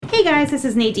Hey guys, this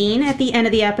is Nadine. At the end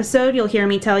of the episode, you'll hear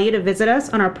me tell you to visit us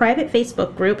on our private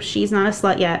Facebook group, She's Not a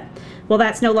Slut Yet. Well,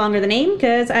 that's no longer the name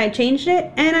because I changed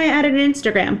it and I added an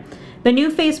Instagram. The new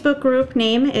Facebook group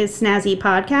name is Snazzy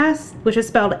Podcast, which is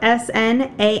spelled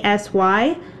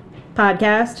SNASY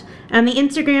Podcast, and the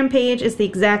Instagram page is the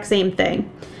exact same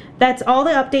thing. That's all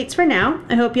the updates for now.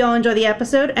 I hope you all enjoy the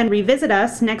episode and revisit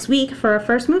us next week for our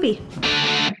first movie.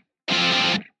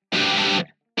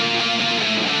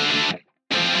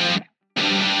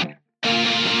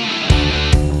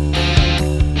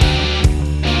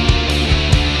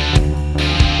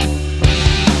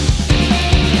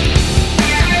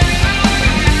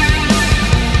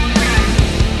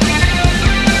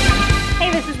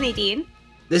 Nadine.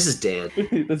 This is Dan.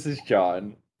 This is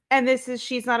John. And this is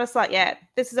She's Not a Slut Yet.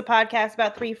 This is a podcast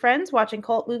about three friends watching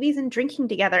cult movies and drinking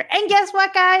together. And guess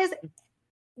what, guys?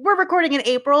 We're recording in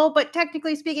April, but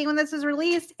technically speaking, when this is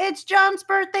released, it's John's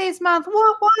birthday's month.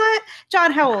 What?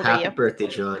 John, how old are you? Happy birthday,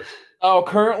 John. Oh,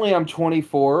 currently I'm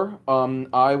 24.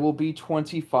 I will be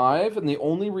 25, and the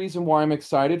only reason why I'm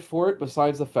excited for it,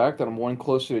 besides the fact that I'm one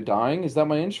closer to dying, is that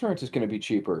my insurance is going to be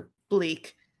cheaper.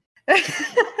 Bleak.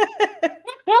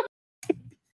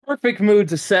 Perfect mood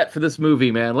to set for this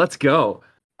movie, man. Let's go.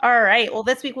 All right. Well,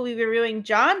 this week we'll be reviewing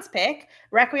John's pick,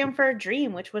 Requiem for a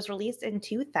Dream, which was released in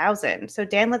 2000. So,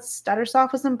 Dan, let's start us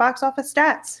off with some box office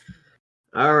stats.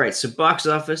 All right. So, box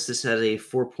office, this had a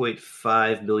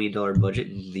 $4.5 million budget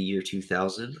in the year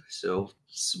 2000. So,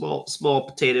 small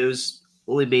potatoes.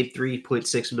 Only made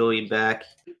 $3.6 million back.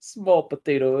 Small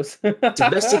potatoes.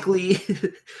 Domestically,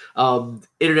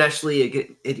 internationally,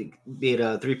 it made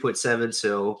 3.7.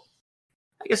 So,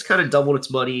 I guess kind of doubled its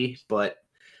money, but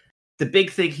the big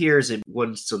thing here is it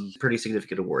won some pretty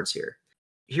significant awards here.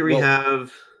 Here we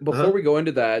have... Before we go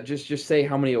into that, just say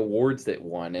how many awards it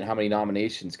won and how many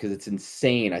nominations, because it's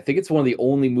insane. I think it's one of the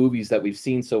only movies that we've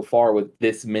seen so far with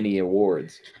this many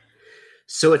awards.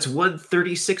 So it's won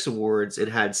 36 awards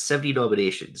and had 70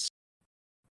 nominations.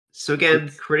 So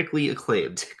again, critically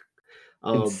acclaimed.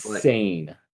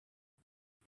 Insane.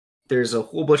 There's a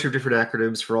whole bunch of different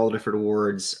acronyms for all the different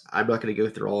awards. I'm not going to go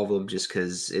through all of them just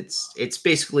because it's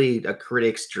basically a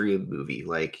critic's dream movie.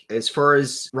 Like, as far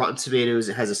as Rotten Tomatoes,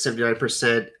 it has a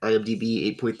 79%,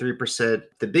 IMDb 8.3%.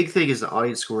 The big thing is the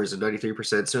audience score is a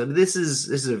 93%. So I mean, this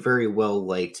is a very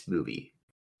well-liked movie.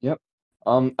 Yep.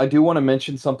 I do want to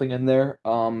mention something in there,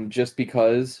 just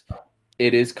because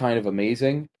it is kind of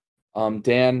amazing.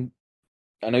 Dan,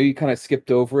 I know you kind of skipped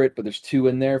over it, but there's two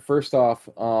in there. First off,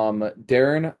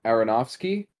 Darren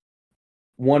Aronofsky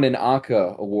won an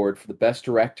ACA award for the best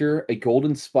director, a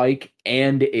Golden Spike,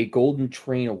 and a Golden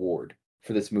Train award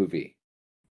for this movie.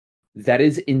 That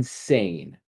is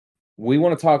insane. We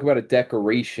want to talk about a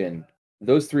decoration.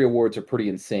 Those three awards are pretty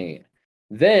insane.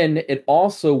 Then it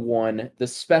also won the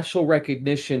special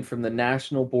recognition from the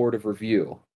National Board of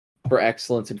Review for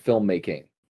excellence in filmmaking.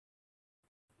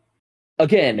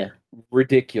 Again,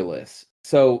 ridiculous.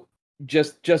 So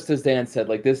just as Dan said,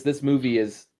 like this movie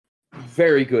is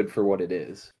very good for what it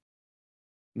is.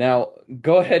 Now,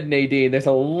 go ahead, Nadine. There's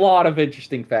a lot of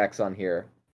interesting facts on here.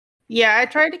 Yeah, I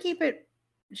tried to keep it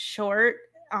short.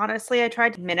 Honestly, I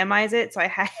tried to minimize it, so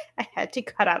I had to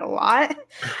cut out a lot.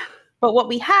 But what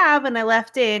we have, and I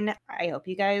left in, I hope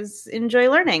you guys enjoy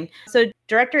learning. So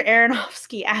director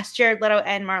Aronofsky asked Jared Leto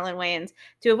and Marlon Wayans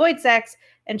to avoid sex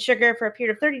and sugar for a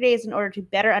period of 30 days in order to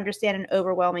better understand an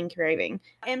overwhelming craving.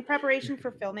 In preparation for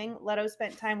filming, Leto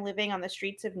spent time living on the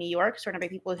streets of New York, surrounded by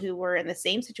people who were in the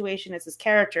same situation as his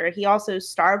character. He also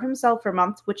starved himself for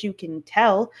months, which you can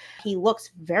tell. He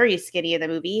looks very skinny in the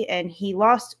movie, and he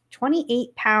lost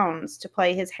 28 pounds to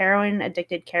play his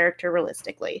heroin-addicted character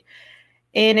realistically.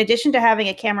 In addition to having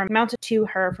a camera mounted to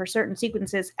her for certain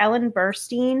sequences, Ellen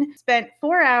Burstyn spent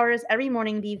 4 hours every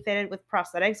morning being fitted with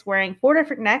prosthetics, wearing 4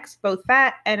 different necks, both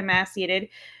fat and emaciated,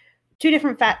 2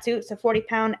 different fat suits, a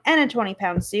 40-pound and a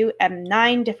 20-pound suit, and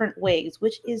 9 different wigs,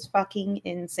 which is fucking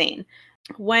insane.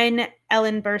 When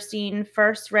Ellen Burstyn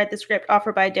first read the script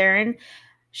offered by Darren,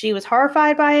 she was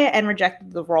horrified by it and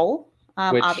rejected the role.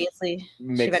 Which obviously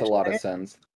makes a lot of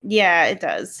sense. Yeah, it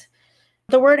does.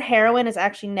 The word heroin is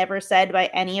actually never said by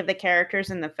any of the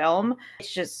characters in the film.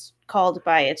 It's just called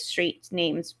by its street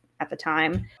names at the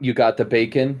time. You got the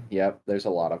bacon. Yep, there's a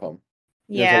lot of them.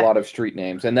 Yeah. There's a lot of street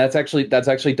names, and that's actually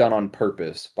done on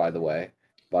purpose, by the way,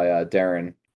 by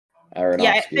Darren Aronofsky.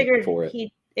 Yeah, I figured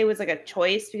it was like a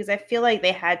choice because I feel like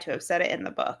they had to have said it in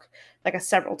the book like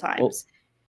several times. Well,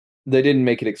 they didn't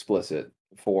make it explicit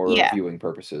for viewing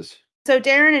purposes. So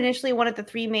Darren initially wanted the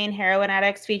three main heroin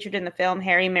addicts featured in the film,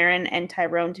 Harry, Marin, and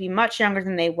Tyrone, to be much younger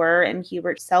than they were in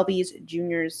Hubert Selby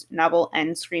Jr.'s novel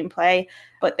and screenplay,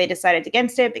 but they decided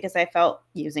against it because they felt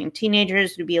using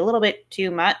teenagers would be a little bit too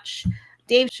much.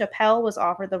 Dave Chappelle was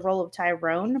offered the role of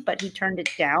Tyrone, but he turned it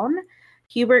down.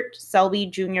 Hubert Selby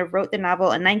Jr. wrote the novel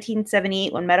in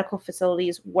 1978 when medical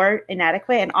facilities were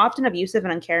inadequate and often abusive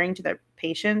and uncaring to their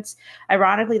patients.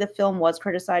 Ironically, the film was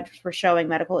criticized for showing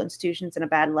medical institutions in a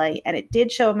bad light, and it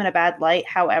did show them in a bad light.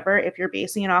 However, if you're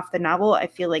basing it off the novel, I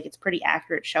feel like it's pretty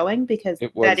accurate showing because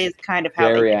that is kind of how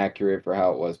very accurate for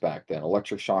how it was back then.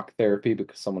 Electric shock therapy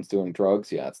because someone's doing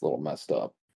drugs, yeah, it's a little messed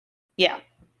up. Yeah.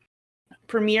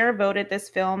 Premiere voted this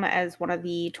film as one of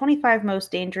the 25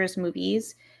 most dangerous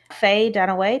movies. Faye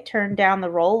Dunaway turned down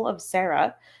the role of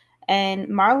Sarah, and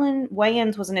Marlon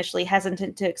Wayans was initially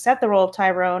hesitant to accept the role of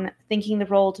Tyrone, thinking the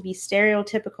role to be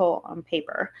stereotypical on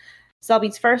paper.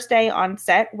 Selby's first day on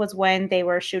set was when they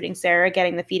were shooting Sarah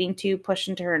getting the feeding tube pushed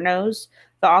into her nose.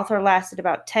 The author lasted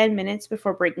about 10 minutes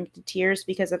before breaking into tears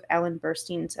because of Ellen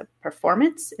Burstyn's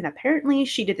performance, and apparently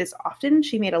she did this often.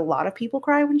 She made a lot of people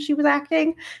cry when she was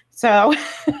acting. So,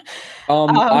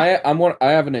 I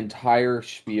have an entire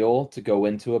spiel to go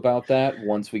into about that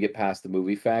once we get past the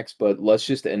movie facts, but let's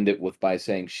just end it by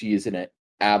saying she is an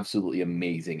absolutely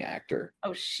amazing actor.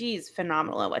 Oh, she's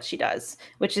phenomenal at what she does,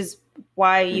 which is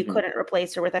why you couldn't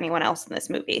replace her with anyone else in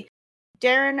this movie.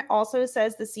 Darren also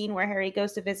says the scene where Harry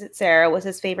goes to visit Sarah was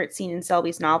his favorite scene in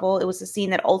Selby's novel. It was the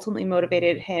scene that ultimately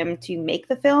motivated him to make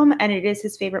the film, and it is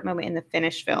his favorite moment in the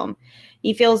finished film.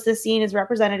 He feels this scene is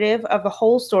representative of the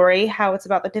whole story, how it's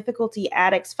about the difficulty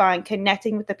addicts find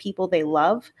connecting with the people they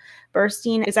love.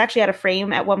 Burstyn is actually out of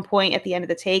frame at one point at the end of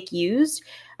the take used.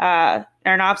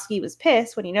 Aronofsky was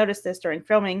pissed when he noticed this during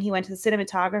filming. He went to the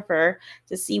cinematographer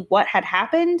to see what had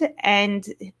happened, and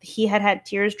he had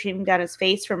tears streaming down his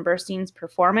face from Burstyn's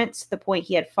performance to the point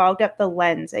he had fogged up the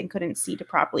lens and couldn't see to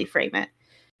properly frame it.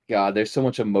 God, there's so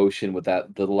much emotion with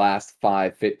the last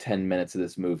 10 minutes of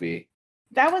this movie.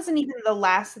 That wasn't even the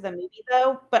last of the movie,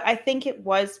 though, but I think it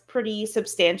was pretty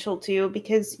substantial, too,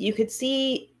 because you could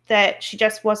see that she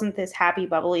just wasn't this happy,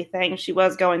 bubbly thing. She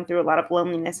was going through a lot of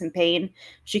loneliness and pain.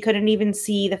 She couldn't even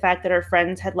see the fact that her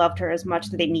friends had loved her as much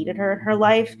that they needed her in her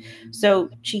life. So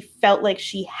she felt like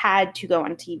she had to go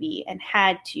on TV and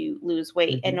had to lose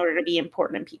weight in order to be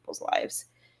important in people's lives.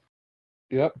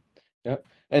 Yep.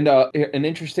 And an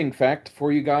interesting fact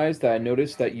for you guys that I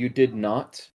noticed that you did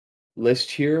not list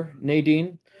here,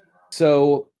 Nadine.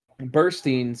 So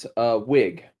Burstyn's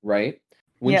wig, right?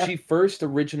 When she first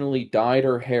originally dyed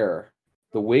her hair,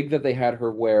 the wig that they had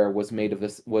her wear was made of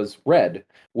was red,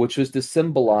 which was to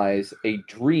symbolize a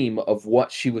dream of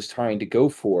what she was trying to go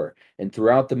for. And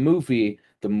throughout the movie,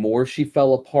 the more she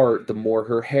fell apart, the more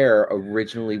her hair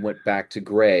originally went back to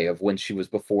gray of when she was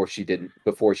before she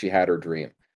had her dream.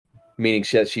 Meaning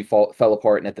she fell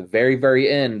apart, and at the very, very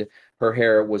end, her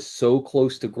hair was so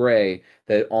close to gray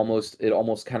that it almost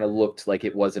kind of looked like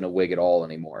it wasn't a wig at all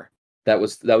anymore. That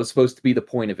was supposed to be the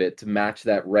point of it, to match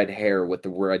that red hair with the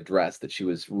red dress that she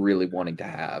was really wanting to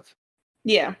have.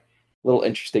 Yeah. Little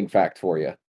interesting fact for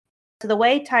you. So the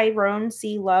way Tyrone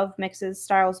C. Love mixes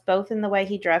styles both in the way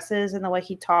he dresses and the way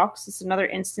he talks is another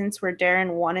instance where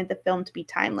Darren wanted the film to be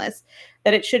timeless,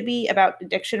 that it should be about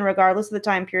addiction regardless of the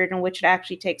time period in which it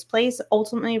actually takes place.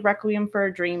 Ultimately, Requiem for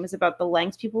a Dream is about the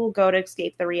lengths people will go to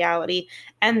escape the reality,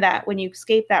 and that when you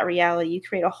escape that reality, you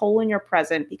create a hole in your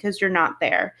present because you're not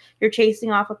there. You're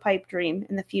chasing off a pipe dream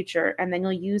in the future, and then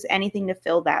you'll use anything to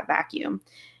fill that vacuum.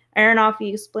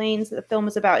 Aronofsky explains that the film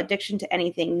is about addiction to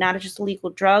anything, not just illegal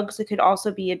drugs. It could also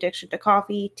be addiction to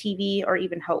coffee, TV, or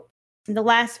even hope. And the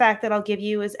last fact that I'll give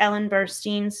you is Ellen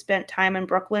Burstyn spent time in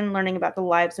Brooklyn learning about the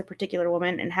lives of particular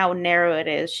women and how narrow it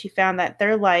is. She found that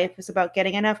their life is about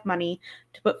getting enough money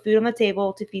to put food on the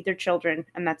table to feed their children,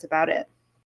 and that's about it.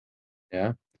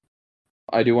 Yeah.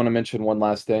 I do want to mention one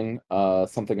last thing,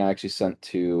 something I actually sent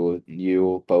to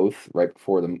you both right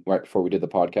before we did the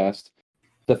podcast.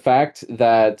 The fact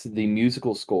that the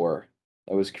musical score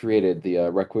that was created, the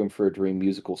Requiem for a Dream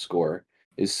musical score,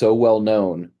 is so well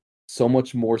known, so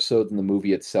much more so than the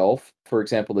movie itself. For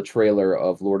example, the trailer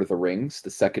of Lord of the Rings,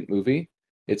 the second movie,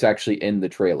 it's actually in the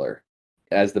trailer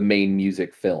as the main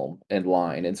music film and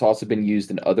line. It's also been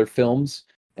used in other films,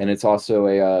 and it's also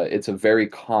it's a very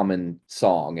common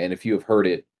song. And if you have heard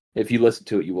it, if you listen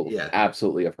to it, you will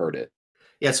absolutely have heard it.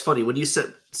 Yeah, it's funny when you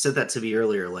said that to me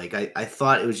earlier. Like I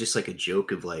thought it was just like a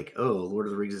joke of like, oh, Lord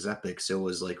of the Rings is epic, so it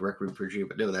was like Requiem for a Dream.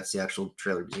 But no, that's the actual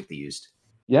trailer music they used.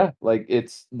 Yeah, like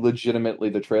it's legitimately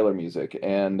the trailer music,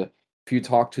 and if you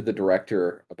talk to the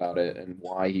director about it and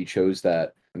why he chose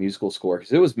that musical score,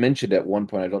 because it was mentioned at one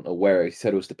point, I don't know where, he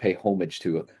said it was to pay homage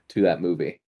to that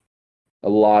movie. A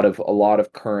lot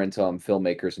of current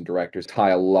filmmakers and directors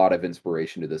tie a lot of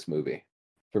inspiration to this movie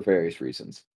for various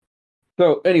reasons.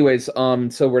 So, anyways,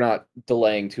 so we're not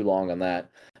delaying too long on that.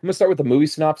 I'm gonna start with the movie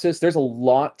synopsis. There's a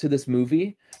lot to this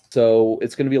movie, so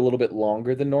it's gonna be a little bit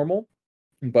longer than normal,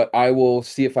 but I will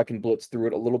see if I can blitz through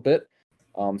it a little bit,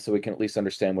 so we can at least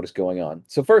understand what is going on.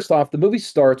 So first off, the movie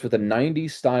starts with a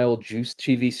 90s style Juice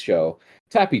TV show,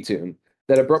 Tappy Tune,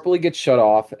 that abruptly gets shut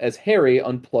off as Harry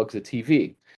unplugs the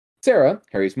TV. Sarah,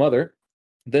 Harry's mother,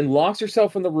 then locks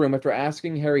herself in the room after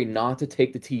asking Harry not to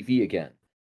take the TV again.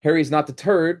 Harry is not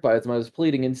deterred by his mother's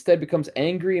pleading, instead becomes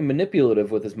angry and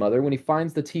manipulative with his mother when he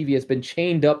finds the TV has been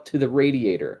chained up to the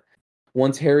radiator.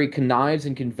 Once Harry connives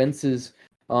and convinces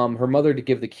her mother to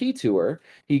give the key to her,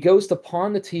 he goes to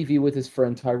pawn the TV with his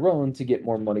friend Tyrone to get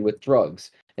more money with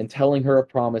drugs, and telling her a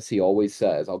promise he always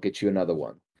says, "I'll get you another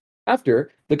one."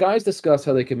 After, the guys discuss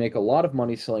how they can make a lot of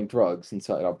money selling drugs and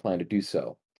set out a plan to do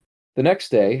so. The next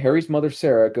day, Harry's mother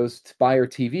Sarah goes to buy her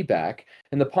TV back,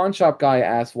 and the pawn shop guy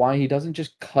asks why he doesn't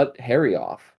just cut Harry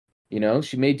off. You know,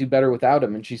 she may do better without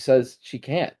him, and she says she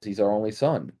can't. He's our only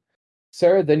son.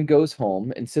 Sarah then goes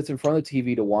home and sits in front of the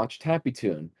TV to watch Tappy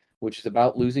Tune, which is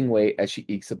about losing weight as she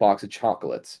eats a box of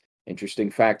chocolates.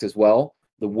 Interesting fact as well,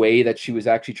 the way that she was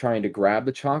actually trying to grab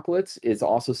the chocolates is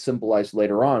also symbolized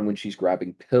later on when she's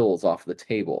grabbing pills off the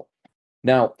table.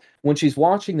 Now, when she's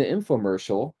watching the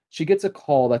infomercial, she gets a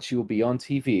call that she will be on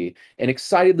TV and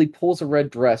excitedly pulls a red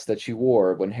dress that she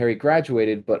wore when Harry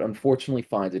graduated, but unfortunately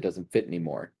finds it doesn't fit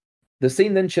anymore. The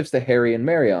scene then shifts to Harry and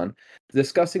Marion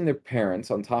discussing their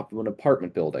parents on top of an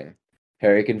apartment building.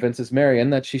 Harry convinces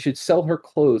Marion that she should sell her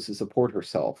clothes to support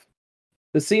herself.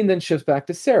 The scene then shifts back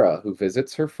to Sarah, who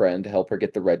visits her friend to help her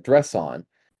get the red dress on.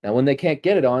 Now, when they can't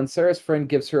get it on, Sarah's friend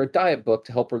gives her a diet book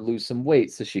to help her lose some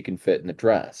weight so she can fit in the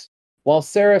dress. While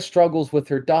Sarah struggles with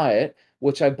her diet,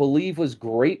 which I believe was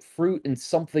grapefruit and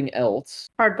something else.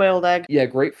 Hard-boiled egg. Yeah,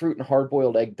 grapefruit and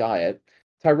hard-boiled egg diet.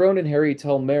 Tyrone and Harry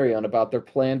tell Marion about their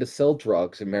plan to sell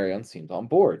drugs, and Marion seems on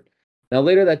board. Now,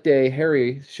 later that day,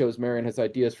 Harry shows Marion his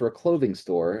ideas for a clothing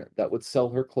store that would sell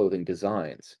her clothing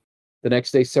designs. The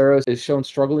next day, Sarah is shown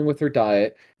struggling with her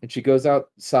diet, and she goes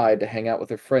outside to hang out with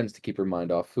her friends to keep her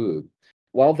mind off food.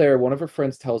 While there, one of her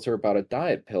friends tells her about a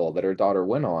diet pill that her daughter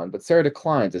went on, but Sarah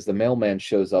declines as the mailman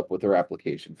shows up with her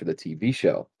application for the TV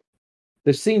show.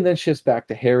 The scene then shifts back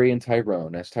to Harry and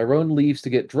Tyrone, as Tyrone leaves to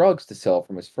get drugs to sell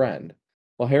from his friend.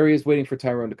 While Harry is waiting for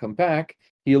Tyrone to come back,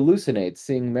 he hallucinates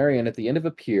seeing Marion at the end of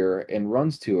a pier and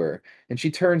runs to her, and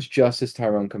she turns just as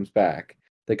Tyrone comes back.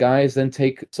 The guys then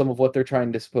take some of what they're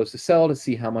supposed to sell to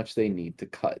see how much they need to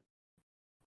cut.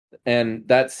 And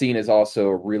that scene is also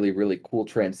a really, really cool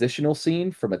transitional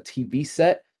scene from a TV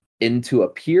set into a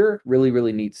pier. Really,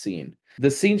 really neat scene.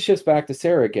 The scene shifts back to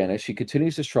Sarah again as she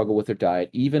continues to struggle with her diet,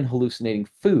 even hallucinating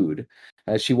food,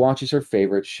 as she watches her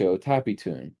favorite show, Tappy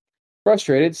Tune.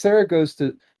 Frustrated, Sarah goes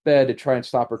to bed to try and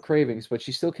stop her cravings, but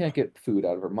she still can't get food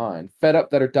out of her mind. Fed up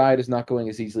that her diet is not going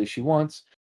as easily as she wants,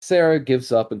 Sarah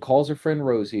gives up and calls her friend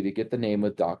Rosie to get the name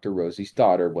of Dr. Rosie's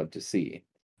daughter went to see.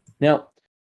 Now,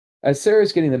 as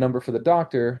Sarah's getting the number for the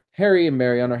doctor, Harry and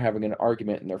Marion are having an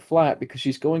argument in their flat because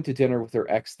she's going to dinner with her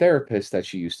ex-therapist that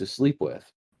she used to sleep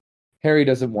with. Harry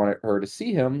doesn't want her to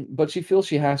see him, but she feels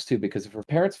she has to because if her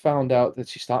parents found out that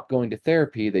she stopped going to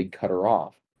therapy, they'd cut her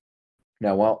off.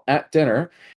 Now, while at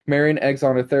dinner, Marion eggs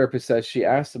on her therapist as she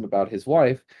asks him about his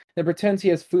wife and pretends he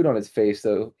has food on his face,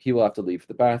 though he will have to leave for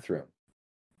the bathroom.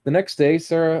 The next day,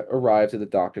 Sarah arrives at the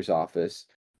doctor's office.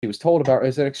 She was told about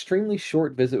as an extremely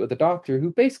short visit with the doctor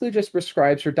who basically just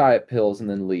prescribes her diet pills and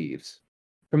then leaves.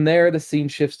 From there, the scene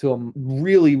shifts to a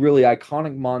really, really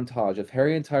iconic montage of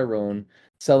Harry and Tyrone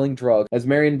selling drugs as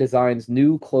Marion designs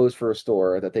new clothes for a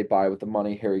store that they buy with the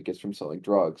money Harry gets from selling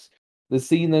drugs. The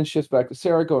scene then shifts back to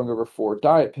Sarah going over 4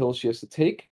 diet pills she has to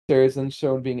take. Sarah is then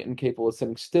shown being incapable of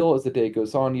sitting still as the day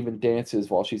goes on, even dances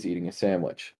while she's eating a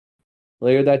sandwich.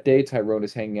 Later that day, Tyrone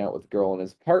is hanging out with a girl in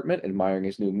his apartment, admiring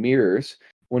his new mirrors,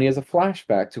 when he has a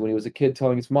flashback to when he was a kid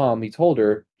telling his mom he told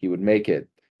her he would make it.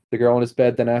 The girl in his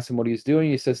bed then asks him what he's doing.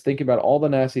 He says, thinking about all the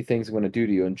nasty things I'm going to do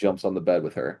to you, and jumps on the bed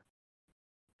with her.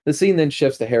 The scene then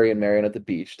shifts to Harry and Marion at the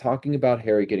beach, talking about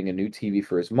Harry getting a new TV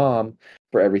for his mom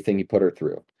for everything he put her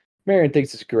through. Marion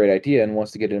thinks it's a great idea and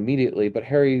wants to get it immediately, but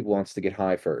Harry wants to get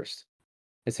high first.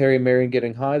 As Harry and Marion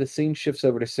getting high, the scene shifts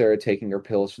over to Sarah taking her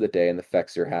pills for the day and the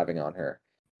effects they're having on her.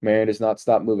 Marion does not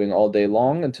stop moving all day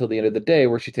long until the end of the day,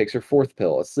 where she takes her 4th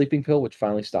pill, a sleeping pill, which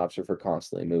finally stops her from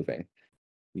constantly moving.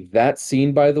 That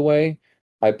scene, by the way,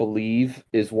 I believe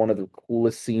is one of the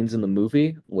coolest scenes in the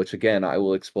movie, which again I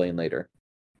will explain later.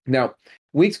 Now,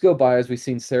 weeks go by as we've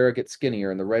seen Sarah get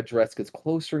skinnier and the red dress gets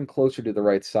closer and closer to the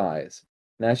right size.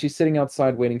 And as she's sitting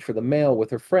outside waiting for the mail with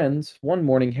her friends, one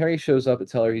morning Harry shows up to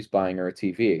tell her he's buying her a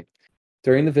TV.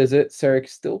 During the visit, Sarah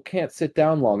still can't sit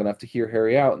down long enough to hear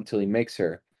Harry out until he makes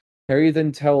her. Harry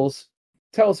then tells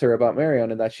her about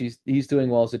Marion and that he's doing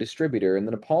well as a distributor, and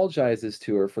then apologizes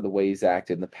to her for the way he's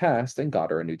acted in the past and got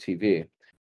her a new TV.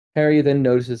 Harry then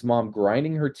notices Mom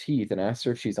grinding her teeth and asks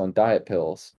her if she's on diet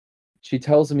pills. She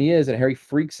tells him he is, and Harry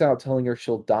freaks out, telling her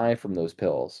she'll die from those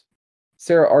pills.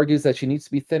 Sarah argues that she needs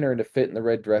to be thinner and to fit in the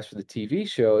red dress for the TV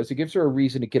show, as it gives her a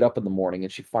reason to get up in the morning,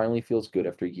 and she finally feels good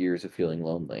after years of feeling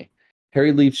lonely.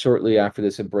 Harry leaves shortly after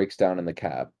this and breaks down in the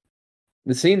cab.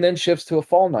 The scene then shifts to a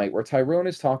fall night where Tyrone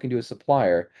is talking to a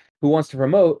supplier who wants to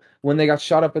promote when they got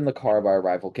shot up in the car by a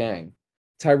rival gang.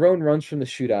 Tyrone runs from the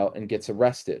shootout and gets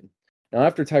arrested. Now,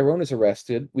 after Tyrone is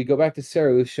arrested, we go back to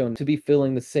Sarah, who's shown to be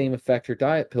feeling the same effect her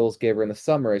diet pills gave her in the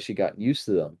summer as she got used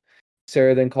to them.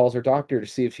 Sarah then calls her doctor to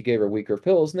see if she gave her weaker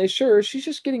pills, and they assure her she's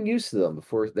just getting used to them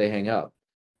before they hang up.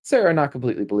 Sarah, not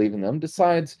completely believing them,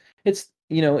 decides it's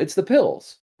the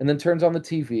pills, and then turns on the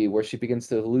TV where she begins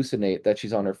to hallucinate that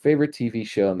she's on her favorite TV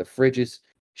show and the fridge is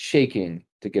shaking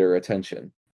to get her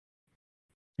attention.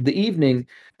 That evening,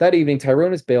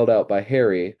 Tyrone is bailed out by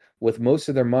Harry with most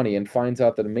of their money and finds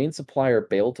out that the main supplier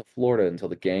bailed to Florida until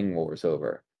the gang war is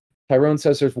over. Tyrone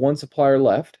says there's one supplier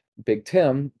left, Big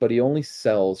Tim, but he only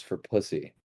sells for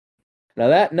pussy. Now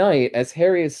that night, as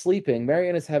Harry is sleeping,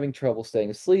 Marianne is having trouble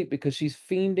staying asleep because she's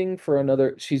fiending for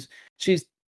another. She's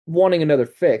wanting another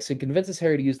fix and convinces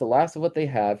Harry to use the last of what they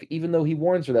have, even though he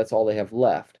warns her that's all they have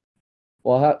left.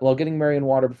 While getting Marianne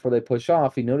water before they push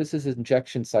off, he notices his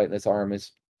injection site in his arm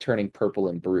is turning purple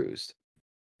and bruised.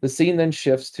 The scene then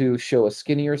shifts to show a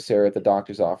skinnier Sarah at the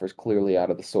doctor's office, clearly out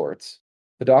of the sorts.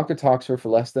 The doctor talks to her for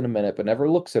less than a minute, but never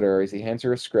looks at her as he hands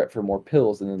her a script for more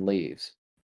pills and then leaves.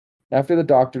 After the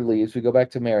doctor leaves, we go back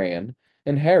to Marianne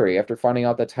and Harry after finding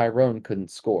out that Tyrone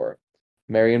couldn't score.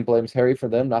 Marianne blames Harry for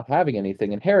them not having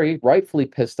anything, and Harry, rightfully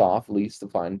pissed off, leaves to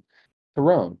find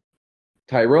Tyrone.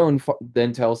 Tyrone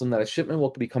then tells him that a shipment will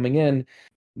be coming in,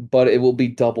 but it will be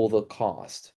double the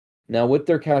cost. Now, with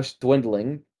their cash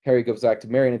dwindling, Harry goes back to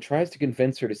Marianne and tries to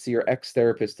convince her to see her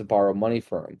ex-therapist to borrow money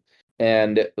from him.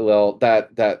 And, well,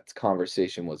 that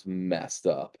conversation was messed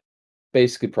up.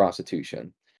 Basically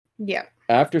prostitution. Yeah.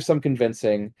 After some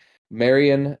convincing,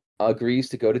 Marianne agrees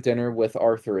to go to dinner with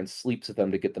Arthur and sleeps with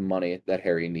them to get the money that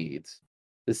Harry needs.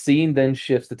 The scene then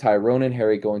shifts to Tyrone and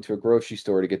Harry going to a grocery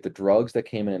store to get the drugs that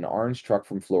came in an orange truck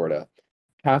from Florida.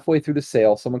 Halfway through the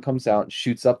sale, someone comes out and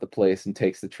shoots up the place and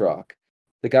takes the truck.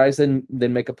 The guys then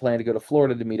make a plan to go to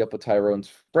Florida to meet up with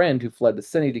Tyrone's friend who fled the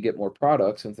city to get more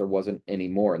products since there wasn't any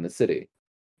more in the city.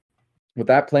 With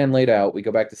that plan laid out, we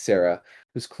go back to Sarah,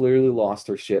 who's clearly lost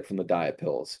her shit from the diet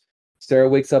pills. Sarah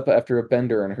wakes up after a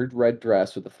bender in her red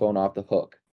dress with the phone off the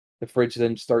hook. The fridge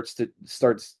then starts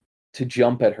to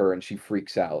jump at her and she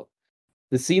freaks out.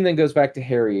 The scene then goes back to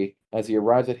Harry as he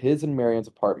arrives at his and Marianne's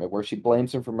apartment where she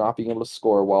blames him for not being able to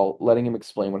score while letting him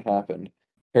explain what happened.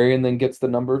 Harry then gets the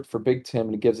number for Big Tim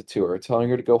and gives it to her, telling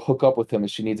her to go hook up with him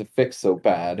as she needs a fix so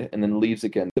bad, and then leaves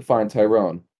again to find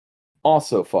Tyrone.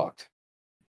 Also fucked.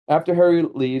 After Harry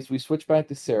leaves, we switch back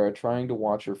to Sarah trying to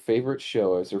watch her favorite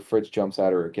show as her fridge jumps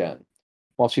at her again.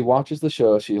 While she watches the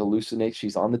show, she hallucinates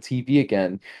she's on the TV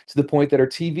again, to the point that her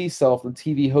TV self and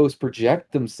TV host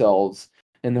project themselves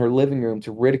in her living room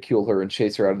to ridicule her and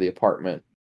chase her out of the apartment.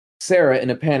 Sarah, in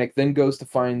a panic, then goes to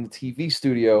find the TV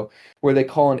studio where they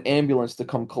call an ambulance to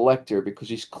come collect her because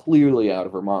she's clearly out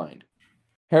of her mind.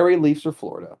 Harry leaves for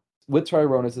Florida. With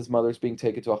Tyrone as his mother's being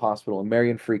taken to a hospital and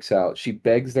Marianne freaks out, she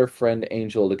begs their friend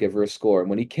Angel to give her a score, and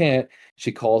when he can't,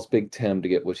 she calls Big Tim to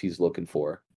get what she's looking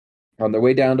for. On their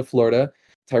way down to Florida,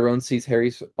 Tyrone sees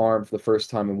Harry's arm for the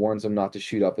first time and warns him not to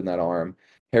shoot up in that arm.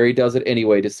 Harry does it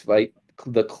anyway, despite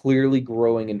the clearly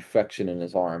growing infection in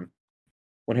his arm.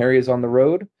 When Harry is on the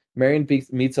road, Marianne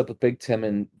meets up with Big Tim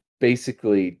and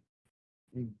basically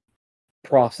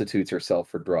prostitutes herself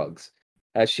for drugs.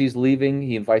 As she's leaving,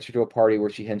 he invites her to a party where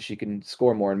she hints she can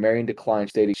score more, and Marianne declines,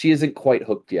 stating she isn't quite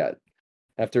hooked yet.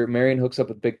 After Marianne hooks up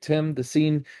with Big Tim, the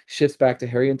scene shifts back to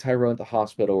Harry and Tyrone at the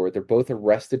hospital, where they're both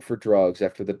arrested for drugs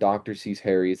after the doctor sees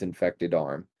Harry's infected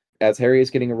arm. As Harry is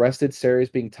getting arrested, Sarah is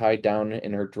being tied down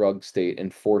in her drug state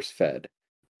and force-fed.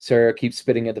 Sarah keeps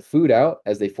spitting at the food out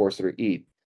as they force her to eat.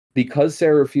 Because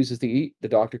Sarah refuses to eat, the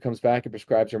doctor comes back and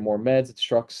prescribes her more meds,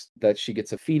 instructs that she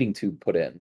gets a feeding tube put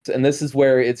in. And this is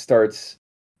where it starts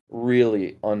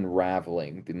really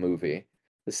unraveling the movie.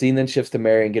 The scene then shifts to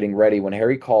Marianne getting ready when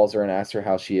Harry calls her and asks her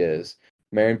how she is.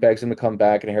 Marion begs him to come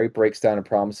back, and Harry breaks down and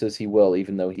promises he will,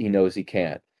 even though he knows he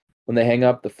can't. When they hang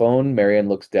up the phone, Marion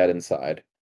looks dead inside.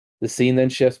 The scene then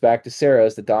shifts back to Sarah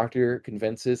as the doctor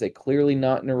convinces a clearly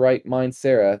not in her right mind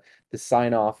Sarah to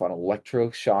sign off on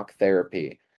electroshock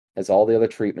therapy, as all the other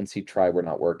treatments he tried were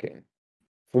not working.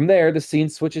 From there, the scene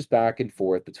switches back and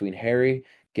forth between Harry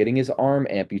getting his arm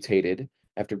amputated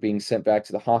after being sent back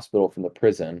to the hospital from the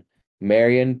prison,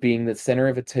 Marion being the center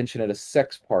of attention at a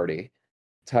sex party,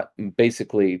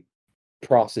 basically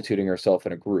prostituting herself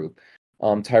in a group,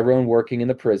 Tyrone working in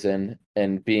the prison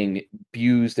and being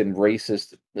abused and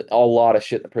racist, a lot of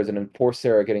shit in the prison, and poor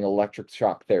Sarah getting electric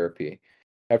shock therapy.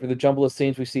 After the jumble of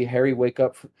scenes, we see Harry wake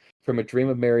up from a dream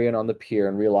of Marion on the pier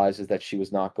and realizes that she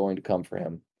was not going to come for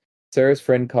him. Sarah's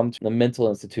friend comes to the mental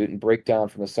institute and break down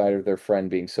from the sight of their friend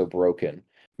being so broken.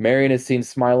 Marion is seen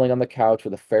smiling on the couch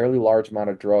with a fairly large amount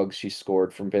of drugs she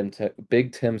scored from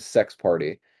Big Tim's sex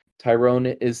party. Tyrone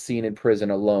is seen in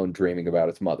prison alone dreaming about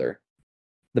his mother.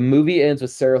 The movie ends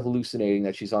with Sarah hallucinating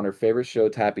that she's on her favorite show,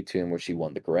 Tappy Toon, where she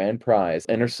won the grand prize,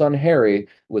 and her son Harry,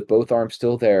 with both arms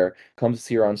still there, comes to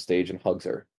see her on stage and hugs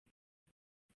her.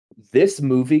 This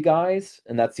movie, guys,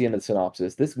 and that's the end of the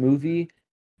synopsis, this movie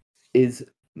is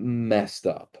messed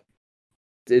up.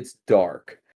 It's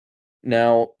dark.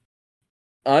 Now,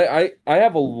 I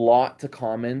have a lot to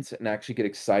comment and actually get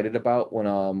excited about when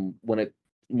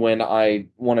I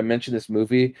want to mention this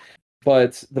movie,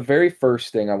 but the very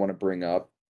first thing I want to bring up,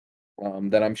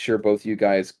 that I'm sure both you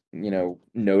guys,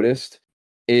 noticed,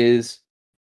 is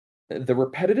the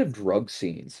repetitive drug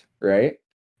scenes, right?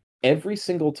 Every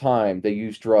single time they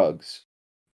use drugs,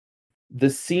 the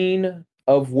scene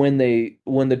of when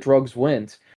the drugs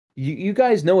went, you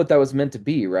guys know what that was meant to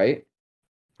be, right?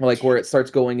 Like where it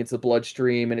starts going into the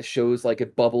bloodstream and it shows like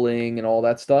it bubbling and all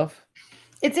that stuff.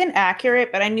 It's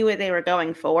inaccurate, but I knew what they were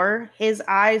going for. His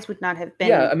eyes would not have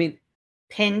been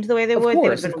pinned the way they would. They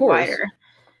would have been wider.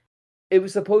 It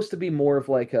was supposed to be more of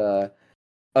like a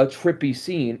trippy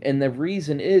scene, and the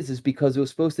reason is because it was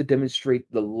supposed to demonstrate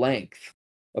the length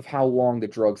of how long the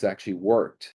drugs actually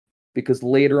worked. Because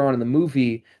later on in the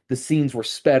movie, the scenes were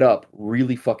sped up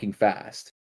really fucking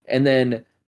fast. And then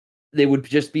they would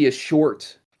just be a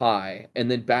short high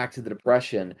and then back to the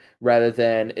depression rather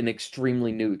than an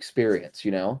extremely new experience,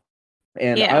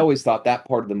 And I always thought that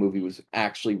part of the movie was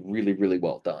actually really, really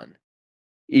well done,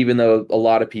 even though a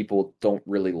lot of people don't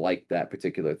really like that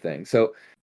particular thing. So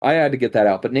I had to get that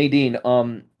out. But Nadine,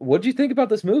 what did you think about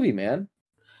this movie, man?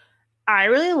 I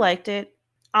really liked it.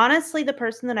 Honestly, the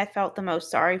person that I felt the most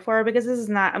sorry for, because this is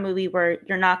not a movie where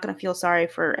you're not going to feel sorry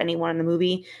for anyone in the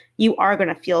movie. You are going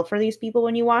to feel for these people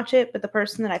when you watch it. But the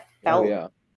person that I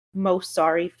felt most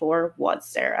sorry for was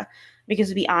Sarah. Because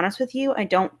to be honest with you, I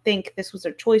don't think this was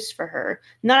a choice for her.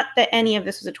 Not that any of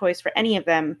this was a choice for any of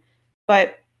them,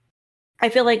 but I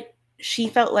feel like she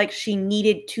felt like she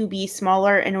needed to be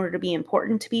smaller in order to be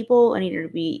important to people and needed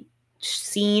to be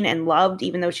seen and loved,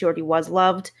 even though she already was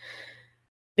loved.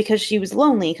 Because she was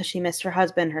lonely, because she missed her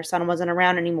husband, her son wasn't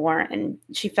around anymore, and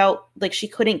she felt like she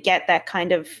couldn't get that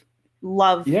kind of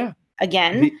love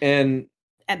again.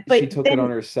 But she took it on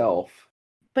herself.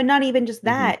 But not even just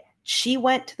that. Mm-hmm. She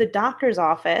went to the doctor's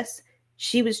office.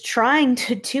 She was trying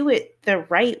to do it the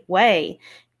right way.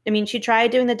 I mean, she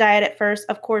tried doing the diet at first.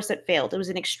 Of course, it failed. It was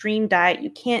an extreme diet. You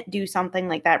can't do something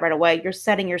like that right away. You're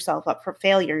setting yourself up for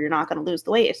failure. You're not going to lose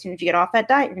the weight. As soon as you get off that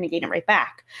diet, you're going to gain it right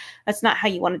back. That's not how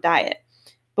you want to diet.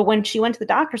 But when she went to the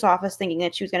doctor's office thinking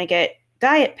that she was going to get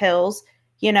diet pills,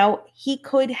 he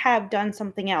could have done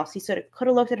something else. He could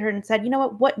have looked at her and said, you know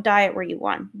what diet were you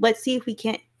on? Let's see if we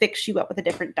can't fix you up with a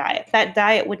different diet. That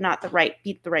diet would not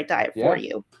be the right diet for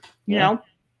you. You know?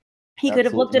 He could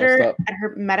have looked at her at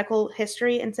her medical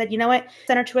history and said, you know what,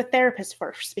 send her to a therapist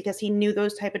first, because he knew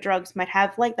those type of drugs might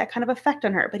have like that kind of effect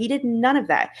on her. But he did none of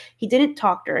that. He didn't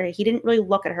talk to her. He didn't really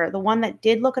look at her. The one that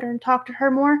did look at her and talk to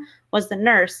her more was the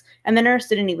nurse. And the nurse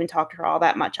didn't even talk to her all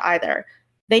that much either.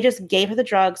 They just gave her the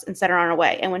drugs and sent her on her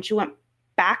way. And when she went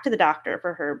back to the doctor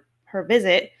for her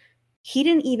visit, he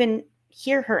didn't even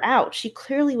hear her out. She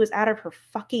clearly was out of her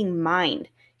fucking mind.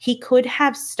 He could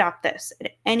have stopped this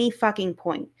at any fucking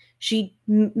point. She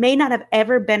may not have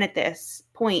ever been at this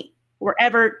point or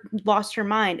ever lost her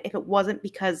mind if it wasn't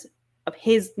because of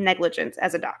his negligence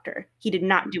as a doctor. He did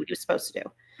not do what he was supposed to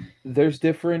do. There's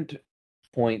different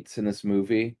points in this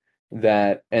movie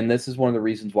that, and this is one of the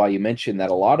reasons why you mentioned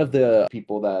that a lot of the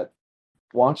people that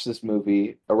watched this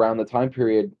movie around the time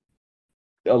period,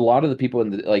 a lot of the people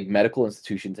in the medical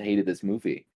institutions hated this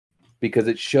movie, because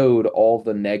it showed all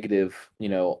the negative,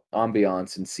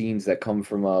 ambiance and scenes that come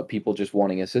from people just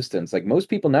wanting assistance. Like most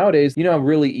people nowadays, how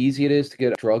really easy it is to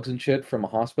get drugs and shit from a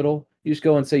hospital. You just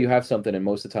go and say you have something, and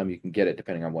most of the time you can get it,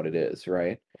 depending on what it is,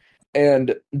 right?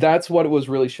 And that's what was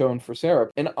really shown for Sarah.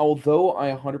 And although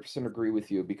I 100% agree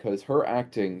with you, because her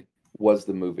acting was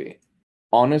the movie,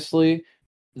 honestly,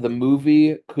 the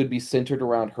movie could be centered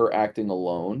around her acting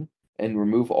alone and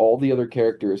remove all the other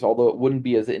characters, although it wouldn't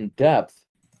be as in depth,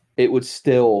 it would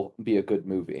still be a good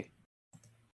movie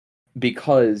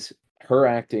because her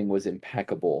acting was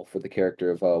impeccable for the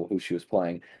character of who she was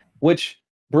playing. Which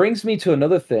brings me to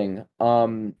another thing.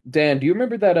 Dan, do you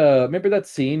remember that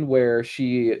scene where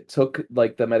she took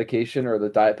like the medication or the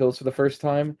diet pills for the first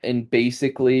time and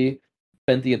basically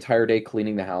spent the entire day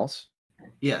cleaning the house?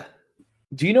 Yeah.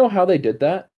 Do you know how they did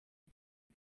that?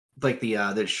 Like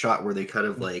the shot where they kind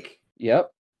of like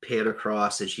Yep. pan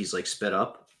across and she's like sped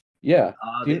up. Yeah.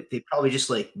 They probably just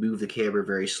like moved the camera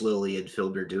very slowly and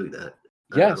filmed her doing that.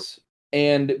 Yes.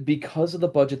 And because of the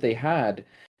budget they had,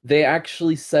 they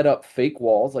actually set up fake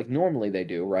walls like normally they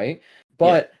do, right?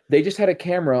 But they just had a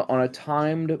camera on a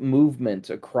timed movement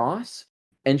across,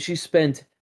 and she spent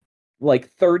like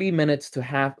 30 minutes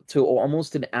to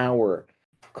almost an hour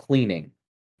cleaning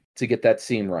to get that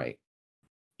scene right.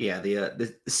 Yeah,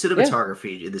 the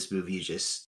cinematography in this movie is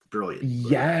just brilliant.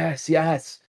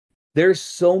 Yes. There's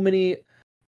so many.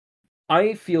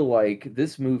 I feel like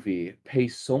this movie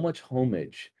pays so much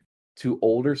homage to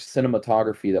older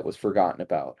cinematography that was forgotten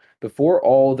about. Before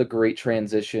all the great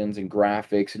transitions and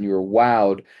graphics, and you were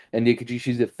wowed, and you could just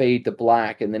use the fade to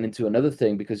black and then into another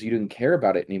thing because you didn't care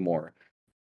about it anymore.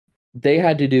 They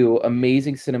had to do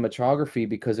amazing cinematography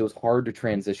because it was hard to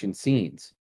transition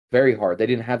scenes. Very hard. They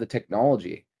didn't have the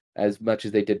technology as much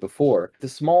as they did before. The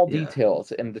small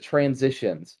details and the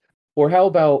transitions. Or how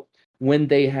about when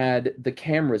they had the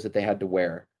cameras that they had to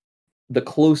wear? The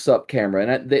close-up camera.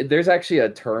 And there's actually a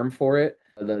term for it.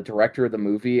 The director of the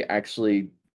movie actually,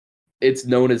 it's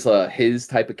known as his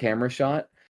type of camera shot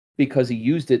because he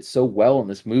used it so well in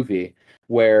this movie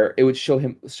where it would show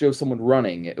someone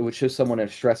running, it would show someone in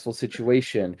a stressful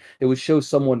situation, it would show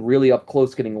someone really up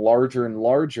close getting larger and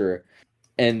larger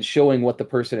and showing what the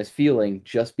person is feeling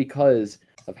just because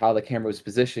of how the camera was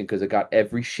positioned, because it got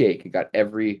every shake, it got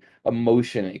every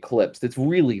emotion eclipsed. It's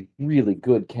really, really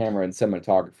good camera and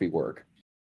cinematography work.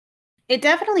 It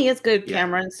definitely is good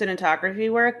camera and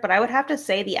cinematography work, but I would have to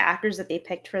say the actors that they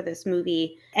picked for this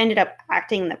movie ended up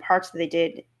acting the parts that they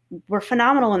did were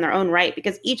phenomenal in their own right,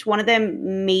 because each one of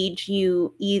them made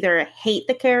you either hate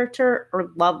the character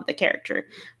or love the character.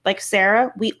 Like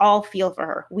Sarah, we all feel for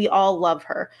her. We all love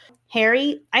her.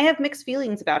 Harry, I have mixed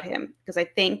feelings about him because I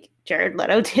think Jared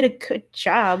Leto did a good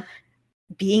job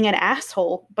being an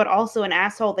asshole, but also an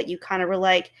asshole that you kind of were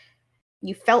like,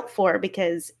 you felt for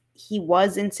because he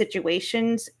was in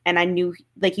situations, and I knew,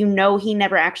 like, he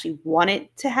never actually wanted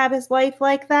to have his life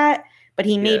like that, but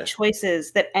he made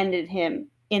choices that ended him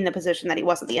in the position that he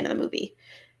was at the end of the movie.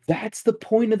 That's the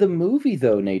point of the movie,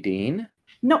 though, Nadine.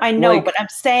 No, I know, but I'm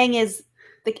saying is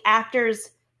the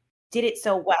actors did it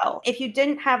so well. If you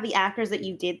didn't have the actors that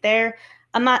you did there,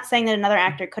 I'm not saying that another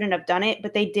actor couldn't have done it,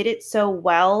 but they did it so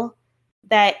well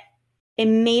that it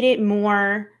made it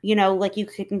more, like you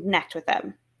could connect with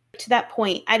them. To that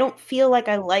point, I don't feel like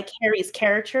I like Harry's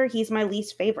character. He's my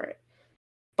least favorite,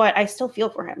 but I still feel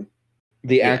for him.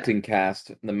 The acting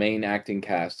cast, the main acting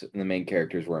cast, and the main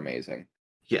characters were amazing.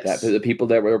 Yes. The people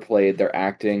that were played, their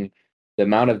acting, the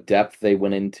amount of depth they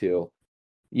went into.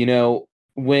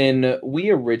 When we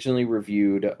originally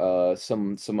reviewed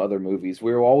some other movies,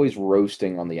 we were always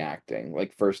roasting on the acting,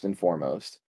 like first and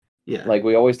foremost. Yeah. Like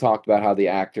we always talked about how the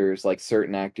actors, like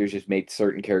certain actors, just made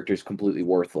certain characters completely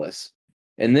worthless.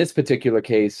 In this particular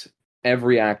case,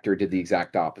 every actor did the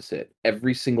exact opposite.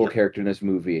 Every single character in this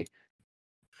movie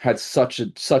had such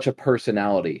a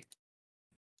personality,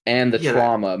 and the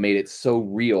trauma made it so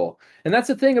real. And that's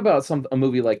the thing about a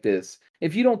movie like this.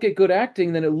 If you don't get good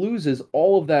acting, then it loses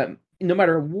all of that. No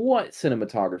matter what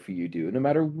cinematography you do, no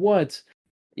matter what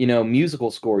musical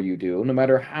score you do, no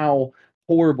matter how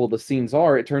horrible the scenes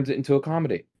are, it turns it into a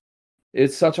comedy.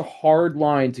 It's such a hard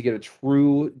line to get a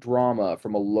true drama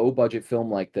from a low budget film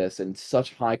like this, and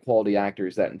such high quality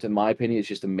actors that, in my opinion, is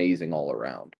just amazing all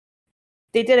around.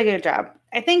 They did a good job.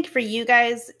 I think for you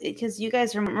guys, because you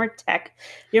guys are more tech,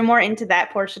 you're more into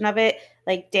that portion of it.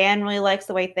 Like Dan really likes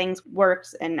the way things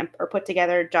works and are put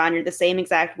together. John, you're the same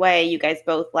exact way. You guys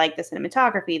both like the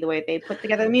cinematography, the way they put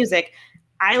together the music.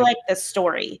 I like the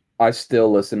story. I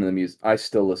still listen to the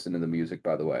music.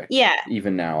 By the way. Yeah.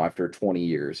 Even now, after 20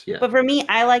 years. Yeah. But for me,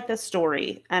 I like the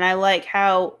story, and I like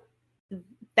how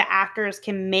the actors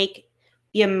can make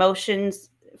the emotions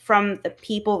from the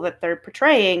people that they're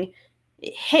portraying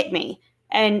hit me.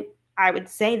 And I would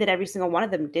say that every single one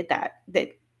of them did that.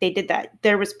 That they did that.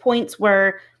 There was points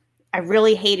where I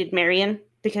really hated Marion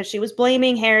because she was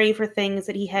blaming Harry for things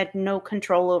that he had no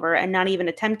control over and not even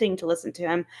attempting to listen to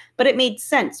him. But it made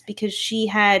sense because she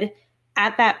had,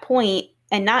 at that point,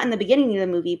 and not in the beginning of the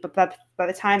movie, but by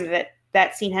the time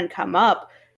that scene had come up,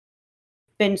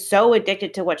 been so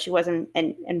addicted to what she was and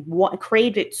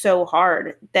craved it so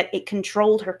hard that it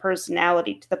controlled her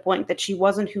personality to the point that she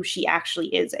wasn't who she actually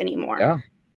is anymore. Yeah.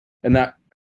 And that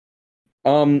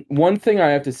one thing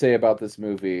I have to say about this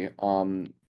movie,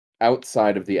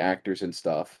 outside of the actors and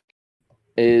stuff,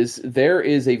 is there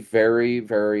is a very,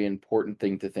 very important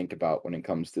thing to think about when it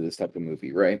comes to this type of